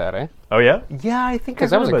 issues with that, eh? Oh yeah, yeah. I think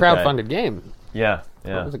Because that was a crowdfunded game. Yeah,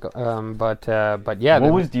 yeah. What was it but yeah.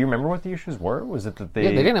 Do you remember what the issues were? Was it that they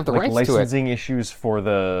didn't have the rights to it. licensing issues for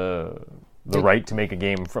the right to make a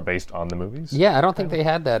game based on the movies? Yeah, I don't think they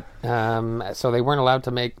had that. So they weren't allowed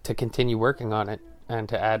to continue working on it and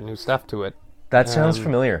to add new stuff to it. That sounds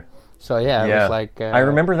familiar. So yeah, it was like I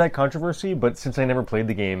remember that controversy, but since I never played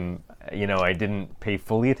the game, I didn't pay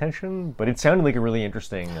fully attention. But it sounded like a really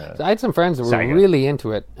interesting. I had some friends that were saga. really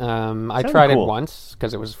into it. I tried cool. it once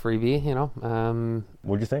because it was a freebie.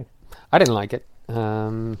 What'd you think? I didn't like it.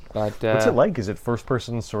 But What's it like? Is it first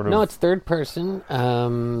person sort of? No, it's third person.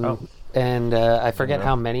 And I forget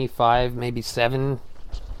how many, 5, maybe 7.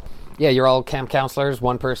 Yeah, you're all camp counselors.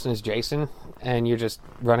 One person is Jason, and you're just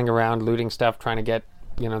running around looting stuff, trying to get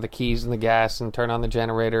the keys and the gas and turn on the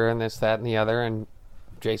generator and this, that, and the other. And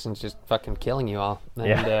Jason's just fucking killing you all.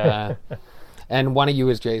 And, and one of you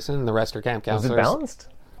is Jason, and the rest are camp Was counselors. it balanced?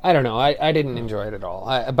 I don't know. I didn't enjoy it at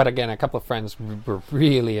all. But again, a couple of friends were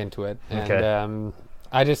really into it, and Okay.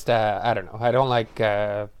 I just I don't know. I don't like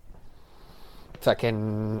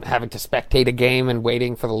fucking having to spectate a game and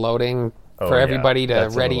waiting for the loading for yeah. everybody to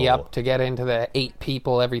That's a ready little- up to get into the 8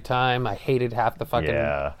 people every time. I hated half the fucking.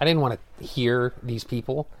 Yeah. I didn't want to hear these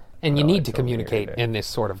people, and you No, I need to totally communicate agree. in this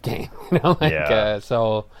sort of game. Yeah.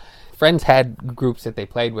 So. Friends had groups that they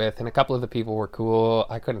played with, and a couple of the people were cool.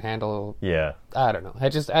 I couldn't handle. Yeah. I don't know. I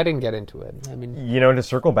didn't get into it. I mean, To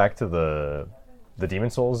circle back to the Demon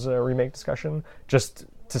Souls remake discussion, just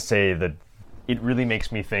to say that it really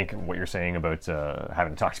makes me think what you're saying about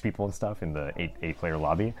having to talk to people and stuff in the eight player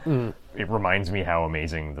lobby. It reminds me how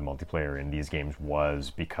amazing the multiplayer in these games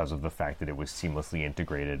was because of the fact that it was seamlessly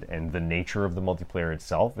integrated, and the nature of the multiplayer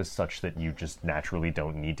itself is such that you just naturally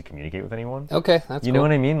don't need to communicate with anyone. okay, that's You cool. know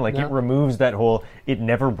what I mean? Like, Yeah. it removes that whole... It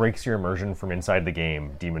never breaks your immersion from inside the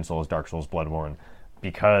game, Demon Souls, Dark Souls, Bloodborne,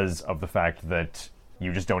 because of the fact that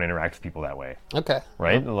you just don't interact with people that way, Okay.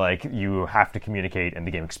 right? Like, you have to communicate, and the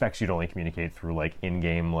game expects you to only communicate through, like,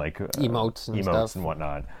 in-game, like... Emotes and stuff. and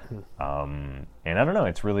whatnot. And I don't know,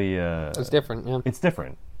 it's really... It's different, yeah. It's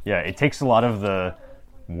different. Yeah, it takes a lot of the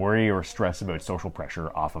worry or stress about social pressure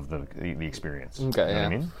off of the experience. Okay, You know what yeah. I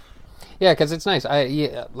mean? Yeah, because it's nice.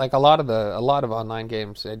 Like a lot of online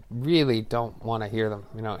games, I really don't want to hear them.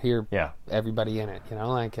 Hear Yeah. everybody in it.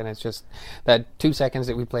 And it's just that 2 seconds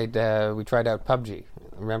that we played. We tried out PUBG.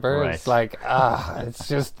 Remember? Right. It's like it's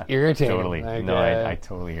just irritating. Totally. Like, No, I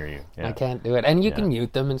totally hear you. Yeah. I can't do it. And you can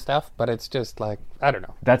mute them and stuff, but it's just like I don't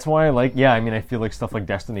know. That's why I feel like stuff like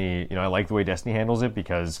Destiny, I like the way Destiny handles it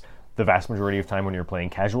because the vast majority of time when you're playing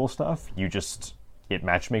casual stuff, it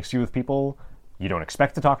matchmakes you with people. You don't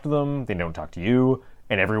expect to talk to them, they don't talk to you,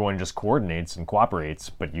 and everyone just coordinates and cooperates,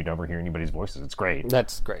 but you never hear anybody's voices. It's great.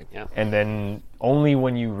 That's great, yeah. And then only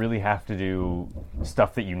when you really have to do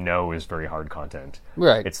stuff that you know is very hard content.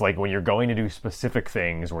 Right. It's like when you're going to do specific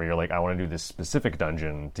things where you're like, I want to do this specific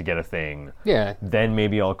dungeon to get a thing. Yeah. Then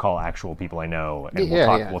maybe I'll call actual people I know and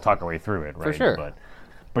we'll talk our way through it, right? For sure.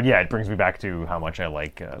 But yeah, it brings me back to how much I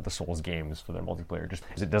like the Souls games for their multiplayer. Just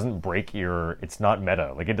because it doesn't break it's not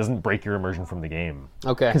meta. Like, it doesn't break your immersion from the game.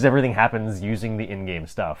 Okay. Because everything happens using the in-game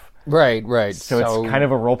stuff. Right. So it's kind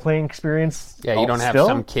of a role-playing experience. Yeah, you don't have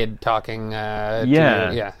some kid talking to you.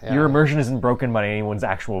 Yeah. Your immersion isn't broken by anyone's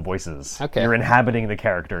actual voices. Okay. You're inhabiting the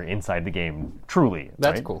character inside the game, truly.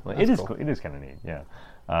 That's right? cool. It is cool. It is kind of neat, yeah.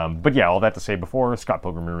 But yeah, all that to say before, Scott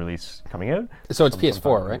Pilgrim release coming out. So it's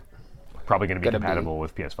PS4, right? Probably going to be compatible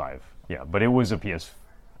with PS5. Yeah, but it was it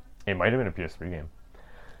might have been a PS3 game.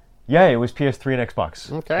 Yeah, it was PS3 and Xbox.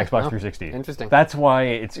 Okay. Xbox 360. Interesting. That's why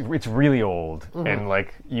it's really old, and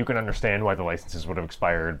like you can understand why the licenses would have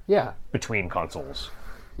expired. Yeah. Between consoles.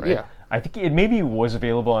 Right? Yeah. I think it maybe was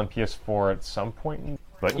available on PS4 at some point,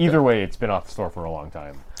 but either way, it's been off the store for a long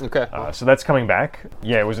time. Okay. So that's coming back.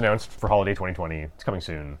 Yeah, it was announced for holiday 2020. It's coming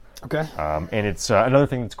soon. Okay. And it's another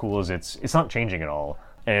thing that's cool is it's not changing at all.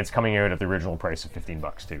 And it's coming out at the original price of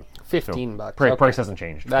 $15 too. $15. Price hasn't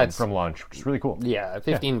changed from launch, which is really cool. Yeah,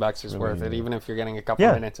 $15 is worth it, even if you're getting a couple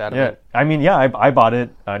minutes out of it. I mean, I bought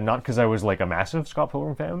it not because I was like a massive Scott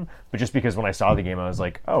Pilgrim fan, but just because when I saw the game, I was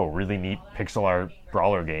like, oh, really neat pixel art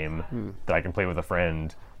brawler game that I can play with a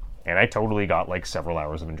friend, and I totally got like several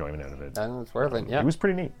hours of enjoyment out of it. It's worth it. Yeah, it was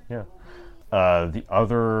pretty neat. Yeah. The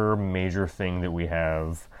other major thing that we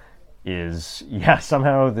have is,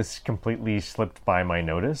 somehow this completely slipped by my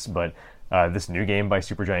notice, but this new game by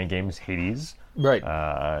Supergiant Games, Hades, right,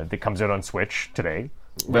 that comes out on Switch today,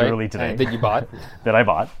 literally today. That you bought? That I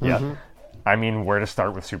bought, yeah. I mean, where to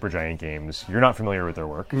start with Supergiant Games? You're not familiar with their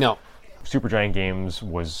work. No. Supergiant Games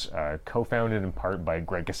was co-founded in part by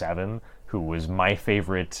Greg Kasavin, who was my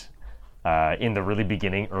favorite in the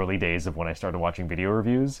really early days of when I started watching video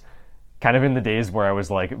reviews. Kind of in the days where I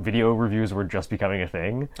was like, video reviews were just becoming a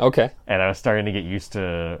thing. Okay. And I was starting to get used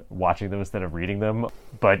to watching them instead of reading them.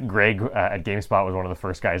 But Greg at GameSpot was one of the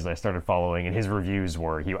first guys that I started following, and his reviews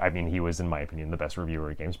were, he was, in my opinion, the best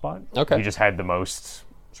reviewer at GameSpot. Okay. He just had the most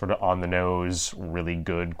sort of on-the-nose, really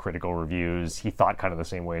good critical reviews. He thought kind of the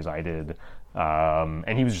same way as I did.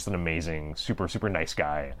 And he was just an amazing, super, super nice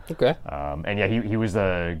guy. Okay. And yeah, he was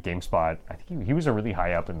the GameSpot, I think he was a really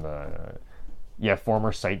high up in the...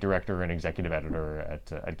 former site director and executive editor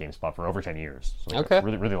at GameSpot for over 10 years. So okay.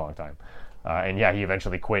 Really, really long time. And yeah, he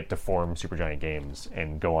eventually quit to form Supergiant Games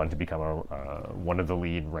and go on to become one of the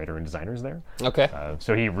lead writer and designers there. Okay.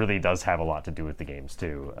 So he really does have a lot to do with the games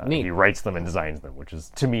too. Neat. He writes them and designs them, which is,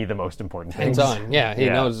 to me, the most important thing. Hands-on, yeah. He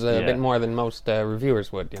knows a bit more than most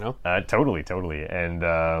reviewers would, you know? Totally. And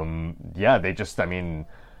they just, I mean...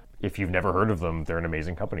 If you've never heard of them, they're an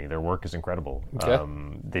amazing company. Their work is incredible. Okay.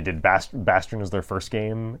 They did Bastion as their first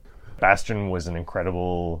game. Bastion was an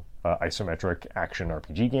incredible isometric action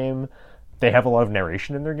RPG game. They have a lot of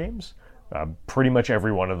narration in their games. Pretty much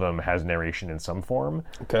every one of them has narration in some form.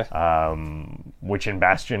 Okay. Which in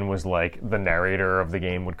Bastion was like the narrator of the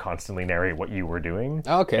game would constantly narrate what you were doing.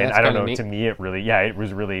 Okay, and that's I don't know. neat. To me, it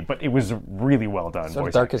was really well done. Sort of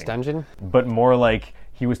voice Darkest acting. Dungeon, but more like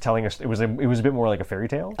he was telling us. It was a bit more like a fairy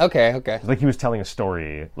tale. Okay. Like he was telling a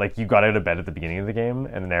story. Like you got out of bed at the beginning of the game,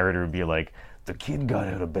 and the narrator would be like, "The kid got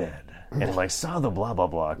out of bed and like saw the blah blah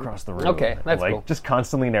blah across the room." Okay, that's like cool. just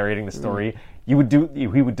constantly narrating the story. He would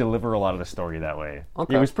deliver a lot of the story that way.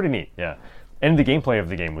 Okay. It was pretty neat. Yeah, and the gameplay of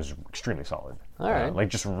the game was extremely solid. All right. Like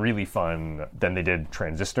just really fun. Then they did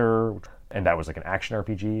Transistor, and that was like an action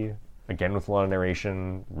RPG. Again with a lot of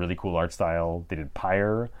narration, really cool art style. They did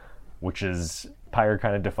Pyre, Pyre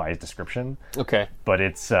kind of defies description. Okay. But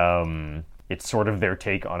it's sort of their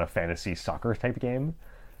take on a fantasy soccer type game.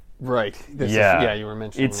 Right. You were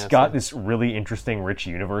mentioning It's got this really interesting, rich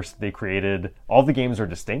universe they created. All the games are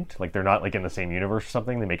distinct. Like, they're not, like, in the same universe or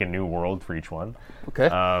something. They make a new world for each one. Okay.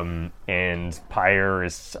 And Pyre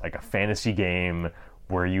is, like, a fantasy game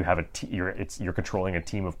where you have you're controlling a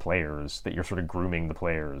team of players that you're sort of grooming the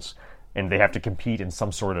players. And they have to compete in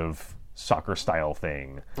some sort of soccer-style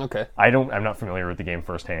thing. Okay. I'm not familiar with the game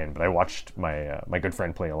firsthand, but I watched my good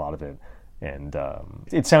friend play a lot of it. And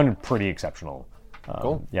it sounded pretty exceptional.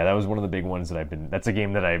 Cool. Yeah, that was one of the big ones that's a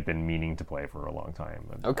game that I've been meaning to play for a long time.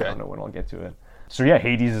 Okay. I don't know when I'll get to it. So yeah,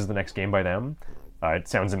 Hades is the next game by them. It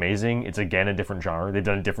sounds amazing. It's again a different genre. They've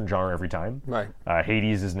done a different genre every time. Right.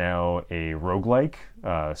 Hades is now a roguelike.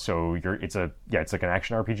 So it's like an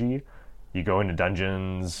action RPG. You go into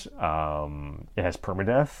dungeons. It has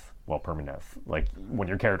permadeath. permadeath. Like when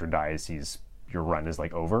your character dies, your run is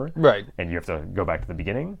like over, Right. and you have to go back to the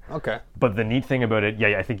beginning. Okay. But the neat thing about it,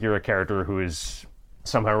 yeah, I think you're a character who is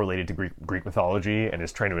somehow related to Greek mythology and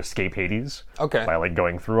is trying to escape Hades. Okay. By like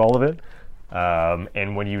going through all of it.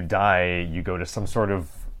 And when you die, you go to some sort of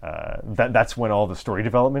that's when all the story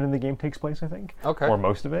development in the game takes place, I think. Okay. Or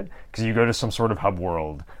most of it, because you go to some sort of hub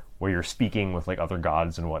world where you're speaking with like other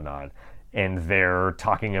gods and whatnot, and they're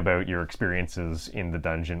talking about your experiences in the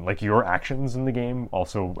dungeon. Like your actions in the game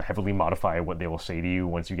also heavily modify what they will say to you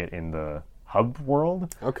once you get in the hub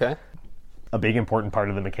world. Okay. A big important part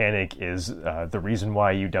of the mechanic is the reason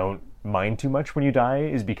why you don't mind too much when you die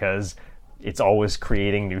is because it's always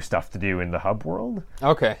creating new stuff to do in the hub world.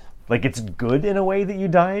 Okay. Like, it's good in a way that you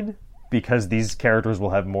died, because these characters will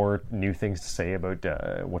have more new things to say about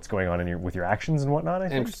what's going on with your actions and whatnot, I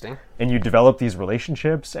think. Interesting. And you develop these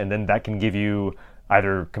relationships, and then that can give you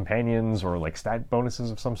either companions or, like, stat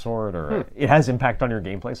bonuses of some sort, or it has impact on your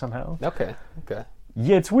gameplay somehow. Okay.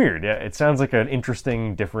 Yeah, it's weird. Yeah, it sounds like an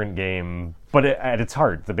interesting, different game, but at its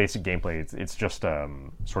heart, the basic gameplay, it's just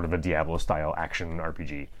sort of a Diablo-style action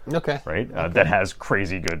RPG. Okay. Right? That has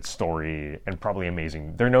crazy good story and probably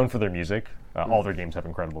amazing. They're known for their music. All their games have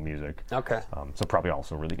incredible music. Okay. So probably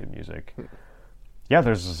also really good music. Yeah,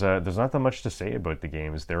 there's not that much to say about the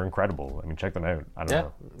games. They're incredible. I mean, check them out. I don't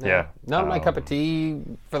know. Yeah. Not my cup of tea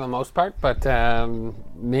for the most part, but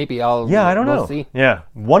maybe I'll. Yeah, I don't know. We'll see. Yeah,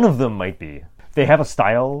 one of them might be. They have a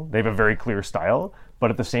style. They have a very clear style, but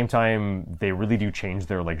at the same time, they really do change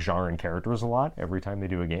their like genre and characters a lot every time they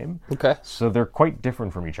do a game. Okay. So they're quite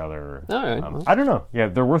different from each other. All right. I don't know. Yeah,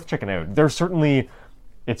 they're worth checking out. They're certainly.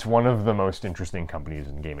 It's one of the most interesting companies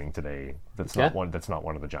in gaming today. That's not one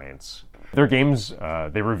of the giants. Their games,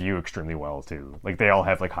 they review extremely well too. Like they all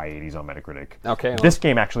have like high 80s on Metacritic. Okay. This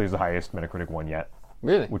game actually is the highest Metacritic one yet.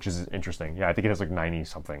 Really? Which is interesting. Yeah, I think it has like 90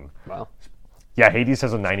 something. Wow. Yeah, Hades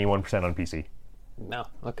has a 91% on PC. No.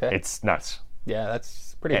 Okay. It's nuts. Yeah,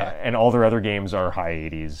 that's pretty high. And all their other games are high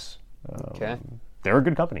 80s. Okay. They're a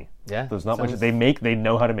good company. Yeah. There's not much. They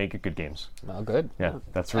know how to make good games. Well, good. Yeah,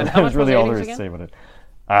 that's And really, how much that's really was all there Hades is to again? say about it.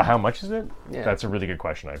 How much is it? Yeah. That's a really good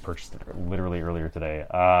question. I purchased it literally earlier today.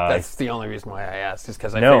 That's the only reason why I asked, is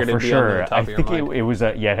because I no, figured for it'd be on the sure. top I of your think mind. it was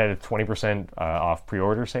it had a 20% off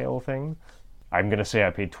pre-order sale thing. I'm gonna say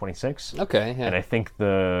I paid 26. Okay. Yeah. And I think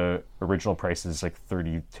the original price is like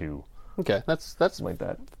 32, Okay. That's like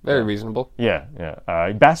that. very reasonable. Yeah,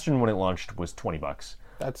 yeah. Bastion when it launched was $20,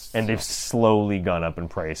 That's and they've slowly gone up in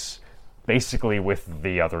price, basically with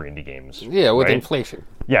the other indie games. yeah, with right? inflation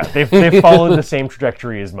Yeah, they've followed the same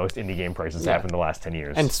trajectory as most indie game prices have in the last 10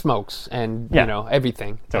 years. and smokes and Yeah.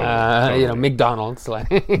 everything. Totally. McDonald's, like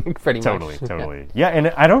pretty Totally, much. totally. Yeah, and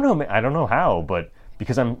I don't know how, but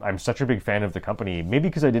because I'm such a big fan of the company, maybe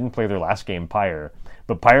because I didn't play their last game, Pyre,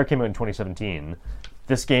 but Pyre came out in 2017.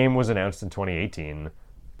 This game was announced in 2018.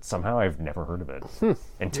 Somehow I've never heard of it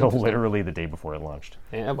until literally the day before it launched.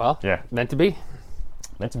 Yeah. Well. Yeah. Meant to be.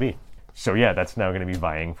 Meant to be. So yeah, that's now going to be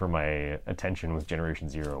vying for my attention with Generation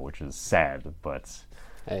Zero, which is sad, but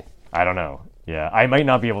Hey. I don't know. Yeah, I might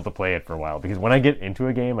not be able to play it for a while because when I get into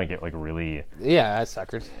a game, I get like really. Yeah, that's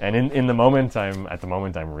suckers. And in the moment,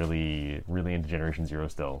 I'm really into Generation Zero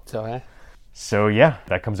still. So yeah,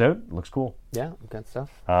 that comes out. Looks cool. Yeah, good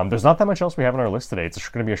stuff. There's not that much else we have on our list today. It's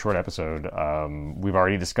going to be a short episode. We've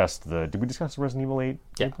already discussed Did we discuss the Resident Evil 8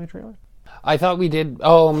 gameplay trailer? I thought we did.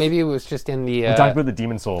 Oh, maybe it was just in the. We talked about the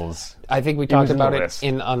Demon Souls. I think we was talked in the about it list.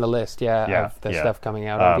 on the list. Yeah, of the stuff coming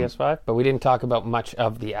out on PS5, but we didn't talk about much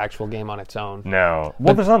of the actual game on its own. No.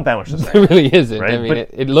 Well, there's not that much to say. It really isn't. Right? I mean, But-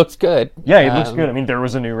 it looks good. Yeah, it looks good. I mean, there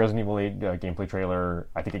was a new Resident Evil 8 gameplay trailer.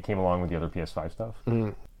 I think it came along with the other PS5 stuff.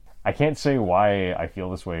 I can't say why I feel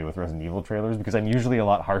this way with Resident Evil trailers because I'm usually a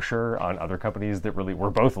lot harsher on other companies that really...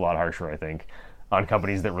 We're both a lot harsher, I think, on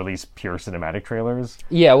companies that release pure cinematic trailers.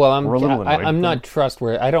 Yeah, well, We're a little annoyed I'm with not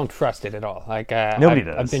trustworthy. I don't trust it at all. Like Nobody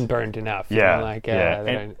I've does. been burned enough. Yeah, that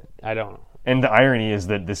and- I don't know. And the irony is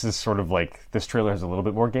that this is sort of like... This trailer has a little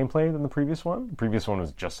bit more gameplay than the previous one. The previous one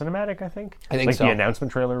was just cinematic, I think. I think like so. the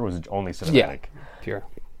announcement trailer was only cinematic. Yeah, pure.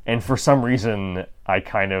 And for some reason, I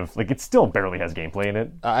kind of... Like, it still barely has gameplay in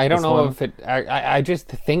it. I don't this know one. if it. I just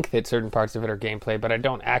think that certain parts of it are gameplay, but I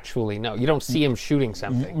don't actually know. You don't see him shooting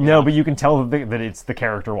something. No, but you can tell that it's the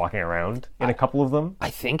character walking around in a couple of them. I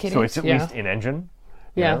think it is. So it's at least in-engine.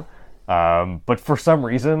 you Yeah. know? But for some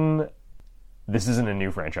reason, this isn't a new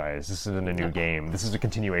franchise. This isn't a new game. This is a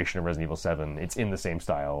continuation of Resident Evil 7. It's in the same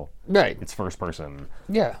style. Right. It's first person.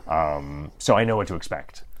 Yeah. So I know what to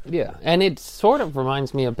expect. Yeah, and it sort of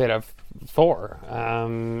reminds me a bit of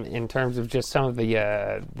 4 in terms of just some of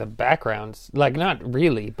the backgrounds. Like, not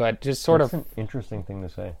really, but just sort That's of an interesting thing to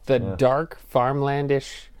say. the dark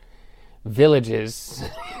farmlandish villages.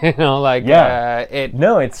 Like Yeah. it.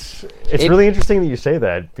 No, it's really interesting that you say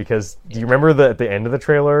that, because do you remember at the end of the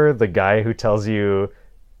trailer, the guy who tells you,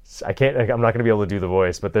 I'm not going to be able to do the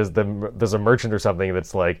voice, but there's a merchant or something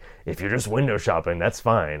that's like, if you're just window shopping, that's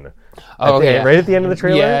fine. Right at the end of the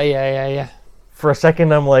trailer? Yeah. For a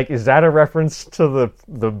second, I'm like, is that a reference to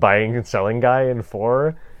the buying and selling guy in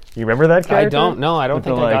 4? You remember that character? I don't know. I don't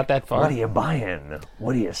think I got that far. What are you buying?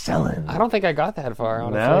 What are you selling? I don't think I got that far,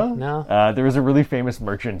 honestly. No. There was a really famous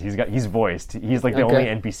merchant. He's voiced. He's like the only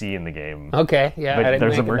NPC in the game. Okay, yeah. But I didn't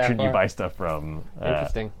there's a make it that merchant you far. buy stuff from.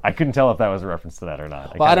 Interesting. I couldn't tell if that was a reference to that or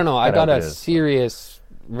not. Well, I don't know. I got a serious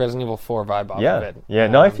Resident Evil 4 vibe off of it. Yeah,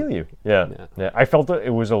 no, I feel you. Yeah. I felt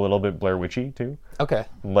it was a little bit Blair Witchy too. Okay.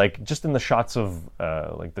 Like just in the shots of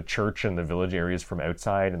like the church and the village areas from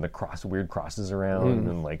outside, and the weird crosses around,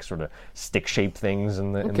 and like sort of stick-shaped things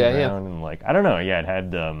in the ground, and like I don't know. Yeah, it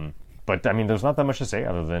had. But I mean, there's not that much to say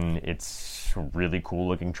other than it's a really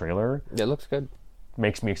cool-looking trailer. It looks good.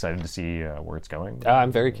 Makes me excited to see where it's going.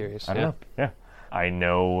 I'm very curious. I don't know. Yeah. I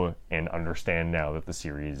know and understand now that the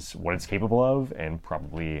series, what it's capable of, and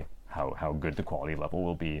probably how good the quality level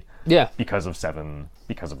will be. Yeah. Because of 7,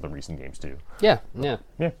 because of the recent games too. Yeah.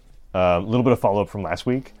 A little bit of follow-up from last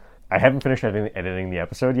week. I haven't finished editing the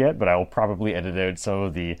episode yet, but I will probably edit out some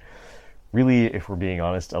of the, really, if we're being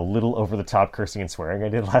honest, a little over-the-top cursing and swearing I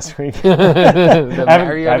did last week. The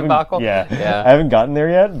Mario debacle? Yeah. I haven't gotten there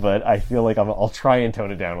yet, but I feel like I'll try and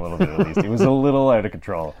tone it down a little bit at least. It was a little out of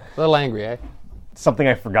control. A little angry, eh? Something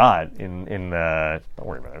I forgot in don't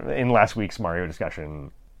worry about it, in last week's Mario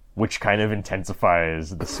discussion, which kind of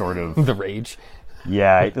intensifies the sort of the rage.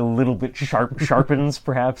 Yeah, a little bit sharpens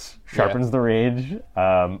the rage.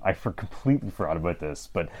 I completely forgot about this,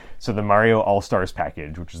 but so the Mario All Stars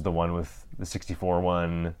package, which is the one with the 64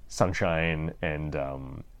 one, Sunshine, and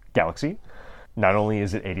Galaxy, not only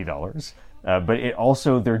is it $80, but it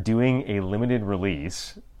also, they're doing a limited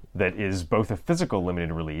release that is both a physical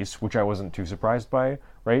limited release, which I wasn't too surprised by,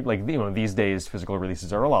 right? Like, these days physical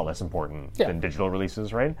releases are a lot less important than digital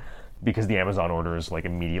releases, right? Because the Amazon orders like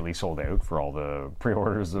immediately sold out for all the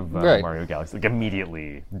pre-orders of Mario Galaxy, like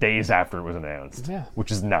immediately, days after it was announced,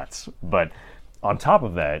 which is nuts. But on top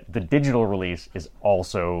of that, the digital release is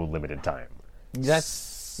also limited time.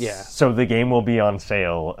 So the game will be on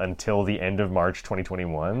sale until the end of March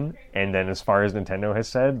 2021, and then as far as Nintendo has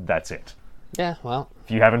said, that's it. Yeah, well,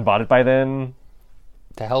 if you haven't bought it by then,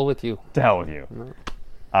 to hell with you. To hell with you.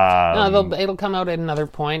 No, it'll come out at another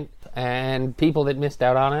point, and people that missed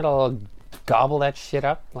out on it will gobble that shit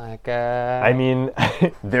up. Like, I mean,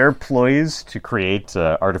 their ploys to create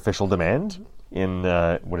artificial demand in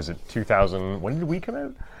 2000? When did we come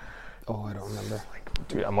out? Oh, I don't remember.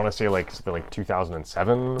 I want to say like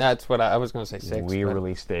 2007. That's what I was going to say. 6.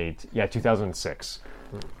 Release date, 2006.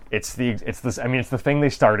 It's the thing they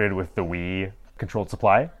started with the Wii controlled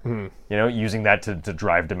supply. Using that to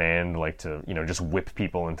drive demand, like to just whip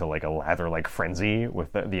people into like a lather like frenzy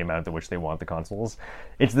with the amount at which they want the consoles.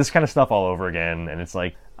 It's this kind of stuff all over again, and it's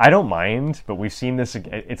like I don't mind, but we've seen this.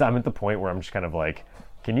 I'm at the point where I'm just kind of like,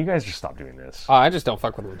 can you guys just stop doing this? I just don't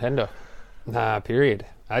fuck with Nintendo. Period.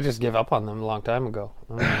 I just give up on them a long time ago.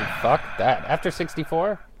 Fuck that. After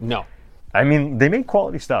 64, no. I mean, they make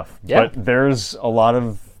quality stuff, but there's a lot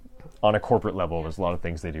of, on a corporate level, there's a lot of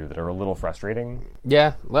things they do that are a little frustrating.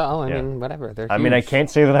 Yeah, well, I mean, whatever. They're huge. I mean, I can't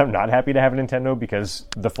say that I'm not happy to have a Nintendo because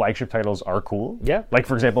the flagship titles are cool. Yeah. Like,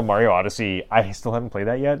 for example, Mario Odyssey, I still haven't played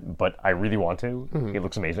that yet, but I really want to. It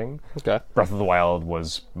looks amazing. Okay. Breath of the Wild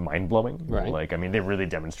was mind-blowing. Right. Like, I mean, they really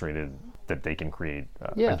demonstrated that they can create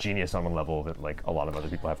a genius on a level that like a lot of other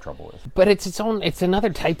people have trouble with. But it's another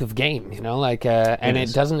type of game, like, and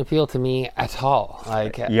it doesn't appeal to me at all.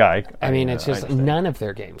 Like, I mean, it's just none of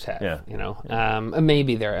their games have.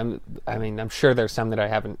 Maybe I'm sure there's some that I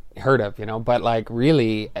haven't heard of, but like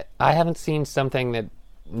really, I haven't seen something that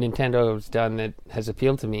Nintendo's done that has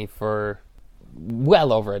appealed to me for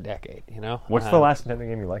well over a decade. What's the last Nintendo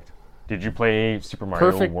game you liked? Did you play Super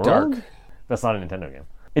Mario Perfect World? Dark. That's not a Nintendo game.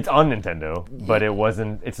 It's on Nintendo, but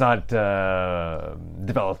it's not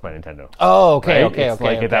developed by Nintendo. Oh, okay, right?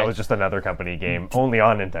 okay. That was just another company game only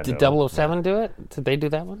on Nintendo. Did 007 do it? Did they do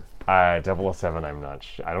that one? 007, I'm not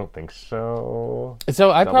sure. I don't think so.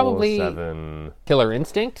 So I probably... 007... Killer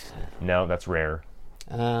Instinct? No, that's Rare.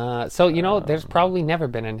 There's probably never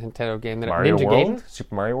been a Nintendo game that... Mario Ninja World? Gaiden?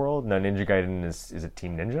 Super Mario World? No, Ninja Gaiden is it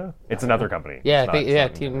Team Ninja? It's another company. Yeah,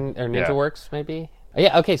 Ninja Works, maybe?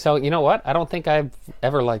 Yeah, okay, so you know what? I don't think I've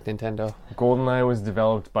ever liked Nintendo. GoldenEye was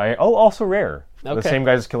developed by also Rare, the Okay. same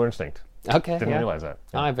guys as Killer Instinct. Okay, Didn't yeah. realize that.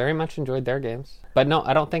 No, I very much enjoyed their games. But no,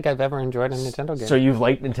 I don't think I've ever enjoyed a Nintendo game. So you've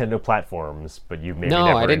liked Nintendo platforms, but you've maybe no,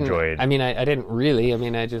 never I didn't. enjoyed I mean, I didn't really. I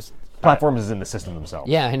mean, I just... platforms in the system themselves.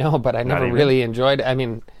 Yeah, I know, but I never even? really enjoyed... I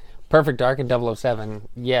mean, Perfect Dark and 007,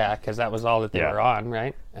 yeah, because that was all that they Yeah. were on,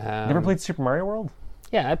 right? Never played Super Mario World?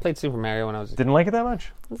 Yeah, I played Super Mario when I was... It Didn't like it that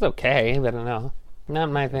much? was okay, but I don't know.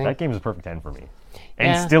 Not my thing. That game is a perfect 10 for me. And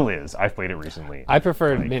Yeah. still is. I've played it recently. I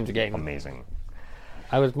preferred Ninja Gaiden. Amazing.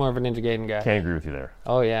 I was more of a Ninja Gaiden guy. Can't agree with you there.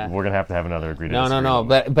 Oh, yeah. We're going to have another agree to No,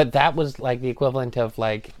 disagree. but that was like the equivalent of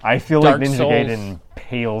like... I feel Dark like Ninja Souls. Gaiden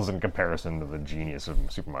pales in comparison to the genius of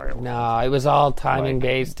Super Mario World. No, it was all timing Like,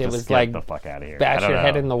 based. It just was get like the fuck out of here. I bash don't your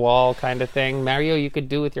head know. in the wall kind of thing. Mario, you could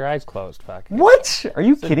do with your eyes closed. Fuck. What? Are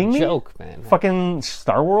you kidding me? Joke, man. Fucking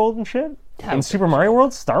Star World and shit? Yeah, In Super Mario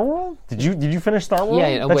World? Star World? Did you finish Star World?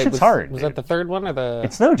 Yeah, that wait, shit's was, hard. Was dude. that the third one or the...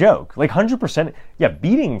 It's no joke. Like 100%. Yeah,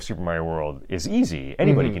 beating Super Mario World is easy.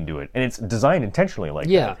 Anybody can do it, and it's designed intentionally like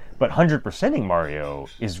Yeah. that. But 100%ing Mario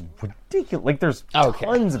is ridiculous. Like there's Okay.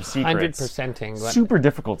 tons of secrets. 100%ing. Super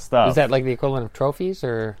difficult stuff. Is that like the equivalent of trophies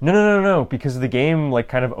or... No. Because the game like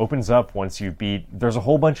kind of opens up once you beat. There's a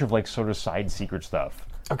whole bunch of like sort of side secret stuff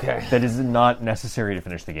Okay. that is not necessary to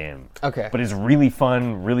finish the game. Okay. But is really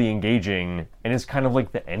fun, really engaging, and is kind of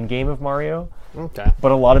like the end game of Mario. Okay.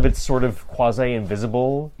 But a lot of it's sort of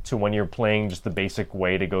quasi-invisible to when you're playing just the basic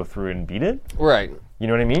way to go through and beat it. Right. You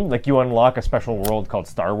know what I mean? Like you unlock a special world called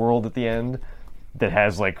Star World at the end that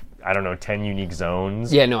has like, I don't know, 10 unique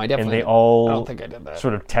zones. Yeah, no, I definitely... And they all I don't think I did that.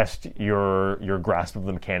 sort of test your grasp of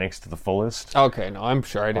the mechanics to the fullest. Okay, no, I'm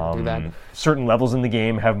sure I didn't do that. Certain levels in the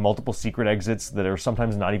game have multiple secret exits that are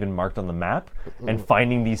sometimes not even marked on the map, and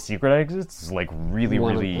finding these secret exits is like really,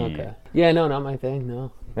 really... Okay. Yeah, no, not my thing,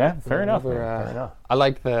 no. Yeah, fair enough. Never, man. Fair enough. I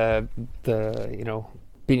like the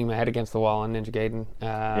beating my head against the wall on Ninja Gaiden.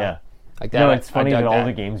 Yeah. Like that. No, it's funny I that dug all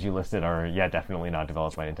the games you listed are, definitely not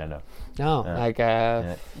developed by Nintendo. No,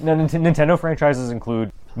 No, Nintendo franchises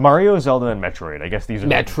include Mario, Zelda, and Metroid. I guess these are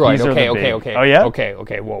Metroid. These are the Okay. big- Oh yeah. Okay.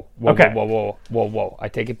 Whoa. Okay. Whoa. I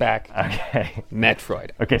take it back. Okay.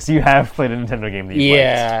 Metroid. Okay. So you have played a Nintendo game that you liked.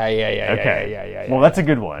 Yeah. Okay. Yeah. Well, that's a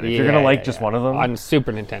good one. If you're gonna like just one of them, on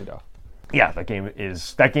Super Nintendo. yeah, that game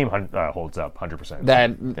holds up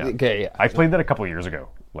 100%. Okay. Yeah. I played that a couple years ago,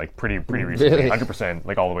 like pretty recently, Really? 100%,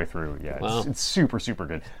 like all the way through. Yeah, Wow. it's super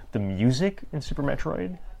good. The music in Super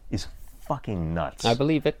Metroid is fucking nuts. I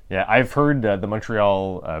believe it. Yeah, I've heard the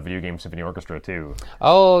Montreal Video Game Symphony Orchestra too.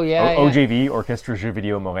 Oh yeah. OJV, Orchestre Jeux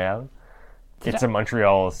Vidéo Montréal. It's a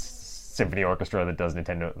Montreal symphony orchestra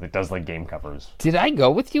that does like game covers. Did I go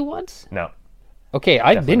with you once? No. Okay,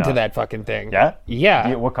 I've been not. to that fucking thing. Yeah?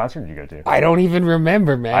 Yeah. What concert did you go to? I don't even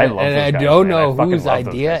remember, man. I love and those I guys, don't man. know I fucking whose love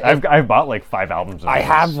those idea. guys. I've bought like 5 albums of I theirs.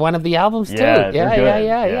 have one of the albums too. Yeah, they're good.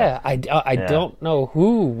 Yeah. Yeah. I don't know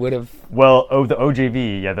who would have. Well, the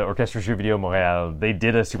OJV, the Orchestre Jeux Vidéo Montréal, they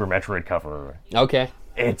did a Super Metroid cover. Okay.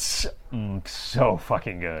 It's so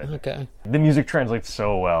fucking good. Okay. The music translates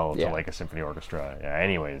so well Yeah. to like a symphony orchestra. Yeah.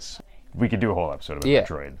 Anyways, we could do a whole episode of Yeah.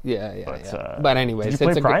 Metroid. Yeah. But, But anyways, did you play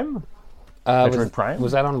it's a Prime? Metroid Prime?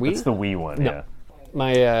 Was that on Wii? It's the Wii one. No. Yeah.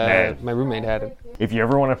 My my roommate had it. If you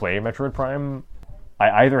ever want to play Metroid Prime,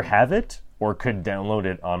 I either have it or could download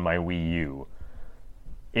it on my Wii U.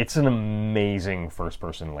 It's an amazing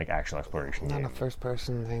first-person like action exploration Not game. a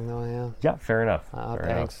first-person thing though. Yeah. Yeah, fair enough. Oh, fair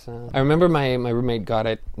thanks. I remember my roommate got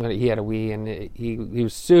it when he had a Wii, and he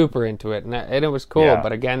was super into it, and it was cool. Yeah.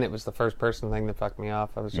 But again, it was the first-person thing that fucked me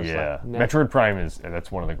off. I was just Yeah, like, no. Metroid Prime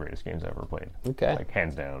that's one of the greatest games I've ever played. Okay. Like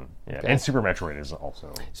hands down. Yeah, and Super Metroid is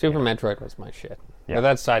also. Super Metroid was my shit. Yeah. But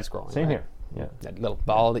that's side-scrolling. Same right? here. Yeah. That little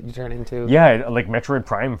ball that you turn into. Yeah, like Metroid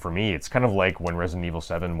Prime for me, it's kind of like when Resident Evil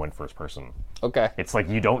 7 went first person. Okay. It's like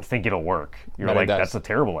you don't think it'll work. You're But it like, does. that's a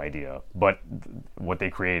terrible idea. But what they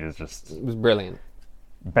create is just It was brilliant.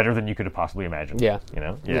 better than you could have possibly imagined. Yeah. You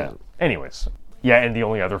know? Yeah. Anyways. Yeah, and the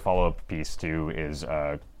only other follow-up piece, too, is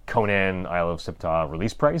Conan Isle of Siptah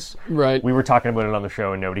release price. Right. We were talking about it on the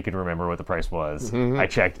show, and nobody could remember what the price was. Mm-hmm. I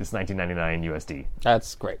checked. It's $19.99 USD.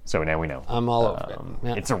 That's great. So now we know. I'm all over it.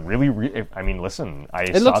 Yeah. It's a really, I mean, listen,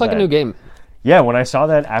 It looks like a new game. Yeah, when I saw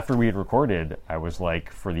that after we had recorded, I was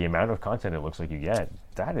like, for the amount of content it looks like you get,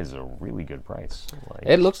 that is a really good price. Like,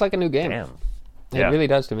 It looks like a new game. damn. It Yeah. really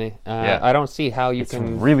does to me. Yeah. I don't see how you It's a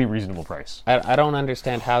can. really reasonable price. I don't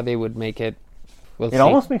understand how they would make it. We'll It see.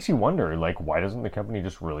 almost makes you wonder, like, why doesn't the company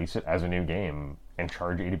just release it as a new game and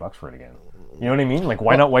charge $80 for it again? You know what I mean? Like,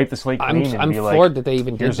 why not wipe the slate clean and I'm be floored like, that they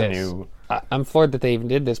even did here's a this. new I'm floored that they even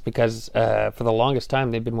did this because for the longest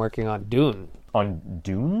time they've been working on Dune. on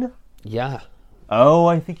Dune? Yeah. Oh,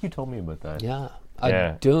 I think you told me about that. Yeah.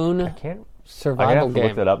 Yeah. Dune I gonna survival have to game.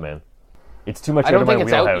 look that up, man. It's too much I out don't of my think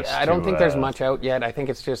it's out. wheelhouse. I don't think there's much out yet. I think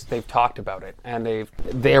it's just they've talked about it and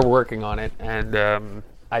they're working on it, and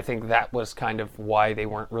I think that was kind of why they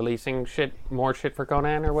weren't releasing more shit for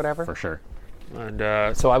Conan or whatever. For sure.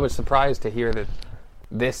 And so I was surprised to hear that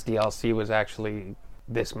this DLC was actually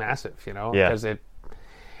this massive, you know, Yeah. because it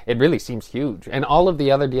really seems huge. And all of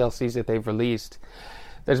the other DLCs that they've released,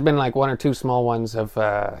 there's been like one or two small ones of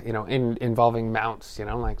involving mounts, you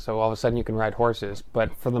know, like so all of a sudden you can ride horses.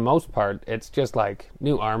 But for the most part, it's just like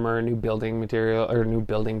new armor, new building material, or new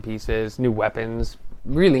building pieces, new weapons.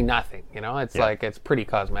 Really nothing, you know. It's like it's pretty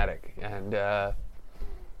cosmetic, and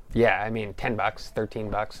yeah, I mean $10,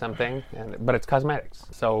 $13, something, but it's cosmetics.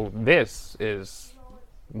 So this is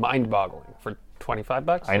mind-boggling for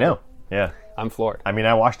 $25. I know. Yeah. I'm floored. I mean,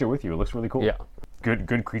 I watched it with you. It looks really cool. Yeah.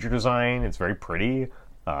 Good creature design. It's very pretty.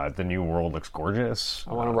 The new world looks gorgeous.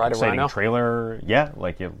 I want to ride a exciting rhino. trailer. Yeah,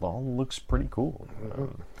 like it all looks pretty cool.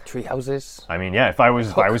 Tree houses. I mean, yeah. If I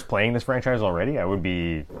was playing this franchise already, I would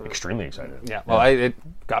be extremely excited. Yeah. Well, it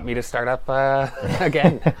got me to start up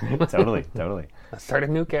again. Totally. Start a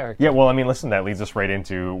new character. Yeah. Well, I mean, listen. That leads us right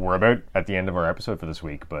into we're about at the end of our episode for this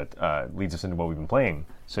week, but leads us into what we've been playing.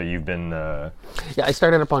 So you've been. Yeah, I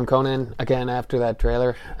started up on Conan again after that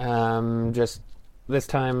trailer. Just this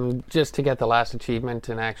time, just to get the last achievement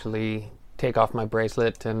and actually take off my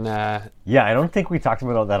bracelet and. Yeah, I don't think we talked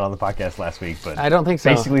about that on the podcast last week, but I don't think so.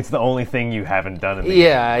 Basically, it's the only thing you haven't done in the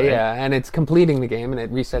Yeah, game. Right? yeah, and it's completing the game and it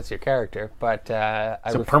resets your character, but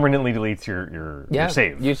So permanently deletes your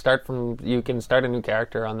save. You can start a new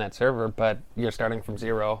character on that server, but you're starting from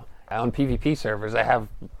zero. On PvP servers, I have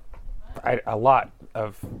a lot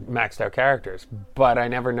of maxed out characters, but I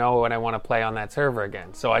never know when I want to play on that server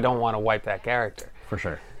again, so I don't want to wipe that character. For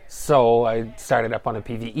sure. So I started up on a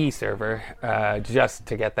PvE server just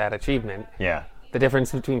to get that achievement. Yeah. The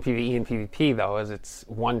difference between PvE and PvP, though, is it's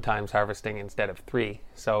 1 times harvesting instead of 3.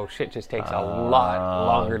 So shit just takes a lot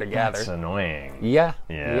longer to gather. That's annoying. Yeah.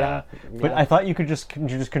 But I thought you could just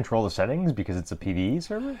control the settings because it's a PvE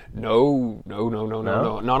server? No.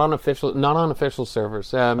 Not on official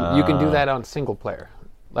servers. You can do that on single player.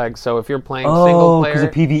 Like, so if you're playing single player... because a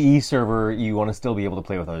PvE server, you want to still be able to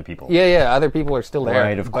play with other people. Yeah, other people are still there.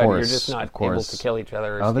 Right, of but course. you're just not able to kill each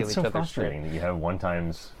other or steal that's each so other's frustrating shit. that you have 1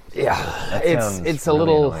 times... Yeah, That it's sounds a really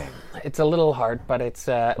little... annoying. It's a little hard, but it's...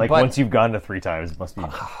 once you've gone to 3 times, it must be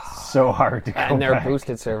so hard to go And there are back.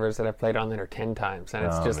 boosted servers that I've played on that are 10 times, and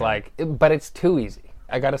it's Oh, just man. but it's too easy.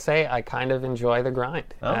 I gotta say, I kind of enjoy the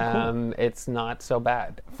grind. Oh, cool. It's not so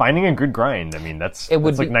bad. Finding a good grind, I mean, that's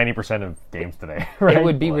would like be- 90% of games today, right? It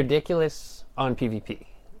would be Like, ridiculous on PvP.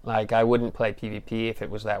 Like, I wouldn't play PvP if it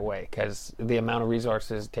was that way, because the amount of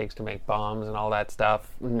resources it takes to make bombs and all that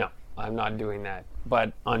stuff, no, I'm not doing that.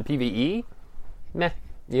 But on PvE, meh.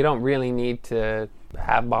 You don't really need to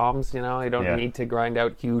have bombs, you know? You don't Yeah. need to grind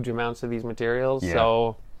out huge amounts of these materials, Yeah.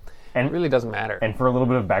 so And- it really doesn't matter And for a little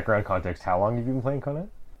bit of background context, how long have you been playing Conan?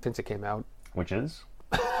 since it came out. Which is?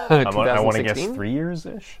 2016? I want to guess 3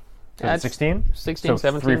 years-ish? Yeah, it's 16? 16, So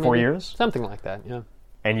 17, 3-4 maybe? years? Something like that, yeah.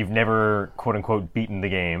 And you've never, quote-unquote, beaten the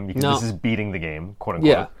game, because No. this is beating the game, quote-unquote.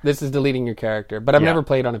 Yeah, this is deleting your character, but I've Yeah. never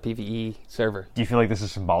played on a PvE server. Do you feel like this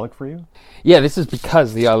is symbolic for you? Yeah, this is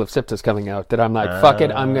because the Isle of Sipta's coming out that I'm like, fuck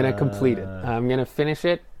it, I'm going to complete it. I'm going to finish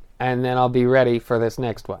it, and then I'll be ready for this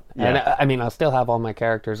next one. And Yeah. I mean, I'll still have all my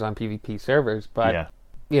characters on PvP servers, but, Yeah.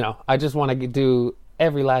 you know, I just want to do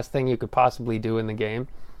every last thing you could possibly do in the game,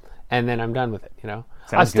 and then I'm done with it, you know?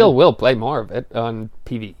 I Sounds still good. will play more of it on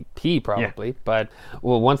PvP probably, but,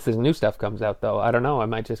 well, once the new stuff comes out, though, I don't know, I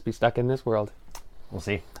might just be stuck in this world. We'll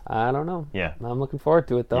see. I don't know. Yeah. I'm looking forward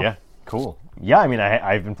to it, though. Yeah, cool. Yeah, I mean,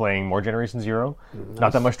 I've been playing more Generation Zero.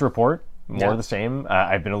 Not that much to report. More Yeah. of the same.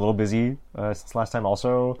 I've been a little busy since last time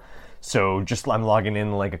also. So I'm logging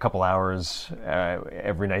in like a couple hours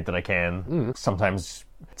every night that I can. Sometimes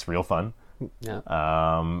it's real fun. Yeah.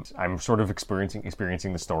 I'm sort of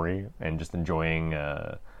experiencing the story and just enjoying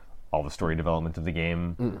all the story development of the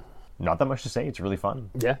game. Not that much to say. It's really fun.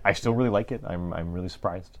 Yeah. I still really like it. I'm really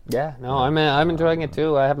surprised. Yeah, no, I'm enjoying it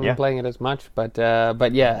too. I haven't Yeah. been playing it as much, but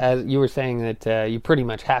yeah, as you were saying that you pretty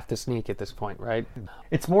much have to sneak at this point, right?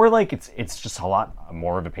 It's more like it's just a lot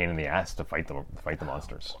more of a pain in the ass to fight the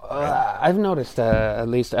monsters. I've noticed at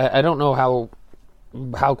least I don't know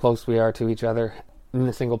how close we are to each other in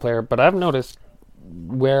the single player, but I've noticed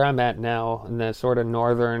where I'm at now in the sort of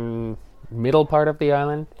northern middle part of the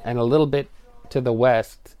island and a little bit to the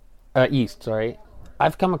east. Sorry,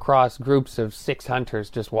 I've come across groups of 6 hunters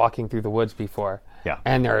just walking through the woods before. Yeah.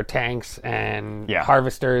 And there are tanks and Yeah.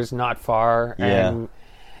 harvesters not far. Yeah. And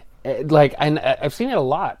Like, and I've seen it a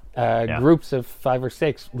lot. Groups of 5 or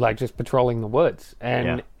 6, like, just patrolling the woods.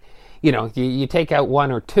 And, you know, you take out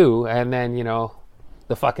 1 or 2, and then, you know,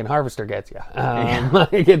 the fucking harvester gets you.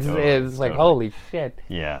 Like, it's like, holy shit.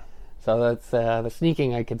 Yeah. So that's the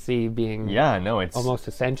sneaking I could see being it's almost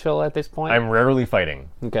essential at this point. I'm rarely fighting.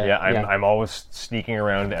 Okay. Yeah, I'm always sneaking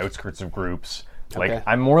around the outskirts of groups. Like, Okay.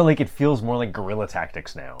 I'm more like, it feels more like guerrilla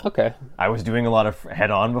tactics now. Okay. I was doing a lot of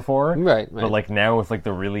head-on before. Right. But, like, now with, like,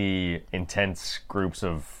 the really intense groups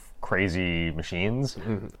of crazy machines,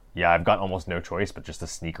 I've got almost no choice but just to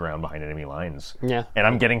sneak around behind enemy lines. Yeah. And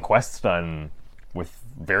I'm getting quests done with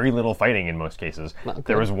very little fighting in most cases. Okay.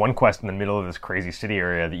 There was one quest in the middle of this crazy city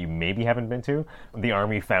area that you maybe haven't been to. The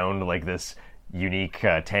army found, like, this unique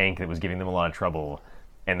tank that was giving them a lot of trouble.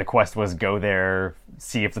 And the quest was go there,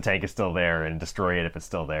 see if the tank is still there, and destroy it if it's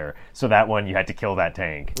still there. So that one, you had to kill that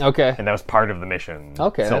tank. Okay. And that was part of the mission.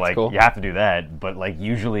 Okay, so, that's like, cool. you have to do that. But, like,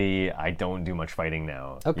 usually I don't do much fighting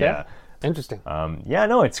now. Okay. Yeah. Interesting.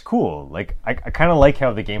 No, it's cool. Like, I kind of like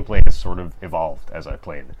how the gameplay has sort of evolved as I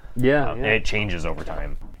played. And it changes over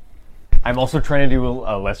time. I'm also trying to do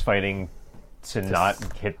a less fighting to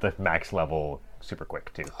not hit the max level super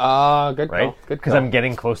quick too. Good Right? call. Good Because call. I'm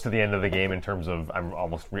getting close to the end of the game in terms of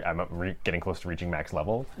I'm getting close to reaching max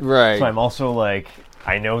level. Right. So I'm also like,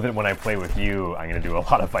 I know that when I play with you, I'm going to do a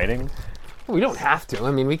lot of fighting, We don't have to.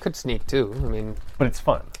 I mean, we could sneak too. I mean, but it's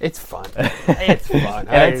fun. it's fun. It's fun.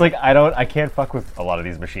 And it's like I can't fuck with a lot of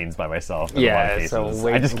these machines by myself. In a lot of cases. so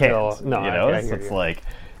wait I just can't. until, no, you know, I so hear it's you. like,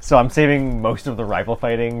 so I'm saving most of the rival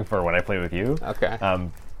fighting for when I play with you. Okay.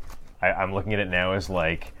 I'm looking at it now as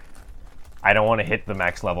like, I don't want to hit the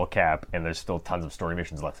max level cap, and there's still tons of story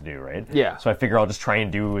missions left to do, right? Yeah. So I figure I'll just try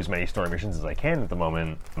and do as many story missions as I can at the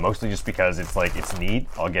moment, mostly just because it's like, it's neat.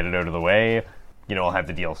 I'll get it out of the way. You know, I'll have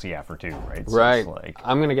the DLC after too, right? So right. It's like,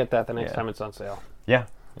 I'm gonna get that the next Yeah. time it's on sale. yeah.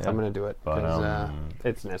 I'm gonna do it But, because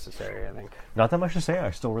it's necessary. I think. Not that much to say. I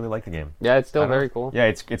still really like the game. Yeah, it's still I don't very know. cool. Yeah,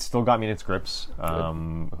 it's still got me in its grips.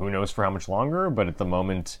 Who knows for how much longer? But at the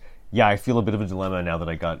moment, yeah, I feel a bit of a dilemma now that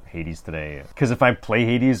I got Hades today. Because if I play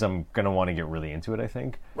Hades, I'm gonna want to get really into it. I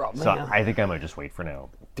think. Probably, So yeah. I think I might just wait for now.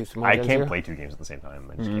 Do some more I Gen can't Zero. play 2 games at the same time.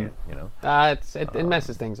 I just can't. You know. It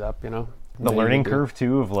messes things up, you know. The They learning do. curve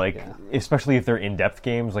too of like, especially if they're in-depth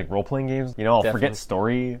games like role-playing games. You know, I'll Definitely. forget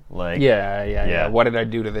story. Like. Yeah. What did I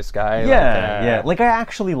do to this guy? Yeah. Like I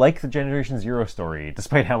actually like the Generation Zero story,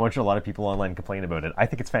 despite how much a lot of people online complain about it. I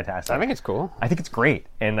think it's fantastic. I think it's cool. I think it's great,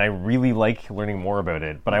 and I really like learning more about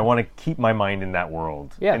it. But I want to keep my mind in that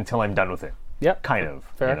world until I'm done with it. Yep. Kind of,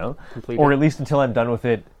 Fair. you know, Completely. or at least until I'm done with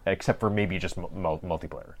it, except for maybe just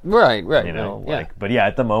multiplayer. Right. You know, right, like. But yeah,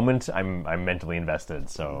 at the moment, I'm mentally invested,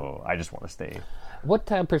 so I just want to stay. What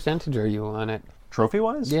percentage are you on it?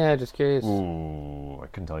 Trophy-wise, Yeah, just curious. Ooh, I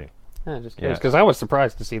couldn't tell you. Yeah, just curious because I was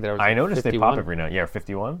surprised to see that I was. I noticed 51. they pop every now. Yeah,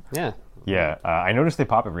 51. Yeah. Yeah, I noticed they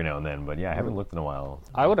pop every now and then, but yeah, I haven't looked in a while.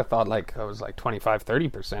 I would have thought like I was like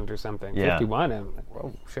 25-30% or something. Yeah. 51, and I'm like,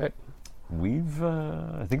 whoa, shit.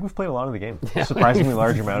 I think we've played a lot of the game. Surprisingly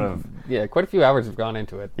large amount of. Yeah, quite a few hours have gone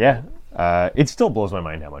into it. Yeah, it still blows my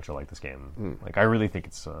mind how much I like this game. Like, I really think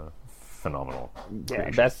it's phenomenal. Yeah,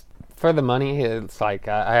 creation. best for the money. It's like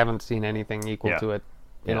I haven't seen anything equal Yeah. to it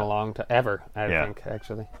in Yeah. a long time ever. I Yeah. think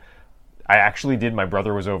actually. I actually did. My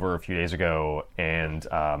brother was over a few days ago, and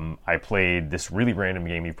I played this really random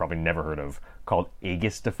game you've probably never heard of called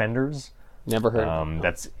Aegis Defenders. Never heard. of it.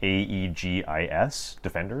 That's AEGIS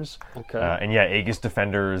Defenders. Okay. And yeah, Aegis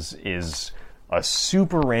Defenders is a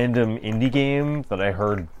super random indie game that I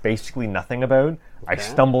heard basically nothing about. I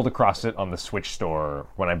stumbled across it on the Switch store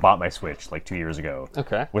when I bought my Switch like 2 years ago.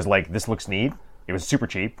 Okay. Was like, this looks neat. It was super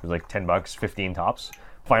cheap. It was like $10, 15 tops.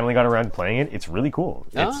 Finally got around to playing it. It's really cool.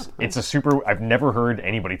 It's a super. I've never heard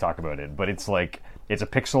anybody talk about it, but it's like, it's a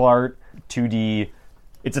pixel art 2D.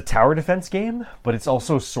 It's a tower defense game, but it's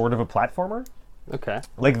also sort of a platformer. Okay.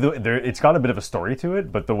 Like it's got a bit of a story to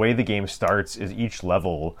it, but the way the game starts is each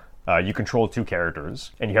level you control 2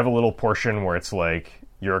 characters, and you have a little portion where it's like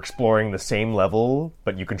you're exploring the same level,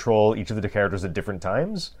 but you control each of the characters at different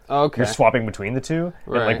times. Okay. You're swapping between the 2,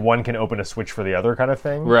 and like Right. one can open a switch for the other kind of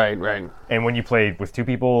thing. Right. And when you play with 2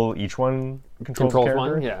 people, each one controls a Controls character.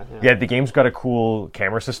 one, yeah. Yeah, the game's got a cool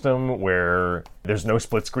camera system where there's no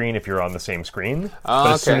split screen if you're on the same screen.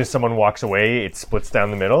 But as soon okay. as someone walks away, it splits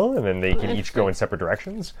down the middle, and then they can each go in separate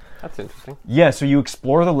directions. That's interesting. Yeah, so you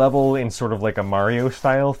explore the level in sort of like a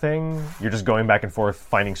Mario-style thing. You're just going back and forth,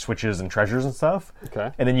 finding switches and treasures and stuff.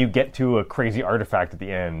 Okay. And then you get to a crazy artifact at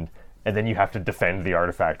the end, and then you have to defend the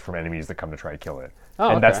artifact from enemies that come to try to kill it. Oh,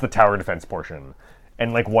 and that's okay. the tower defense portion.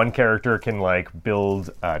 and like one character can like build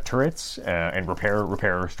turrets and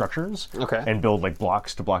repair structures. Okay. And build like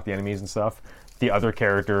blocks to block the enemies and stuff. The other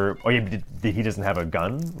character, he doesn't have a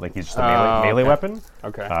gun. Like he's just a melee weapon.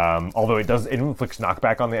 Okay. Although it inflicts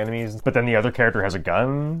knockback on the enemies. But then the other character has a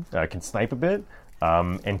gun, can snipe a bit,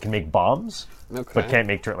 and can make bombs. Okay. But can't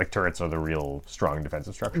make turrets are the real strong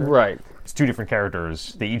defensive structure. Right. It's two different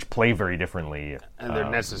characters. They each play very differently. And they're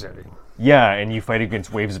necessary. Yeah, and you fight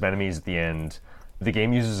against waves of enemies at the end. The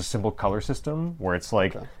game uses a simple color system where it's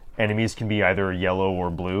like enemies can be either yellow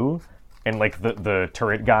or blue, and like the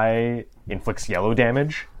turret guy inflicts yellow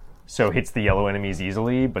damage, so hits the yellow enemies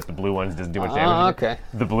easily, but the blue ones doesn't do much damage. Okay.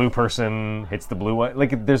 The blue person hits the blue one.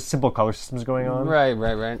 Like there's simple color systems going on. Right.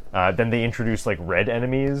 Then they introduce like red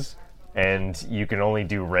enemies, and you can only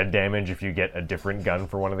do red damage if you get a different gun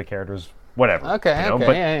for one of the characters. Whatever. Okay, you know? okay,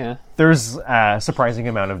 But yeah. there's a surprising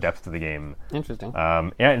amount of depth to the game. Interesting.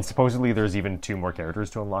 And supposedly there's even 2 more characters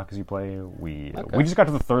to unlock as you play. We just got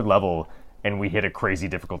to the 3rd level, and we hit a crazy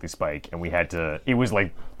difficulty spike, and we had to. It was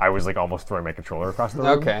like I was like almost throwing my controller across the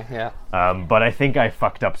room. Okay, yeah. But I think I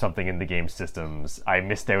fucked up something in the game systems. I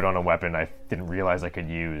missed out on a weapon I didn't realize I could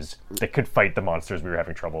use that could fight the monsters we were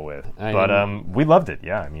having trouble with. We loved it.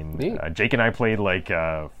 Yeah, I mean, Jake and I played like.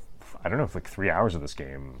 I don't know, like 3 hours of this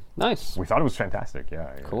game. Nice. We thought it was fantastic,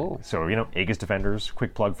 yeah. Cool. So, Aegis Defenders,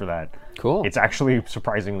 quick plug for that. Cool. It's actually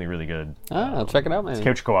surprisingly really good. I'll check it out, man. It's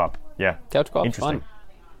couch co-op, yeah. Couch co-op's Interesting. fun.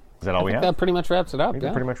 Is that all we have? That pretty much wraps it up,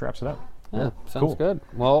 That pretty much wraps it up. Yeah, sounds cool. good.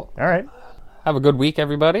 Well, all right. Have a good week,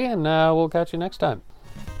 everybody, and we'll catch you next time.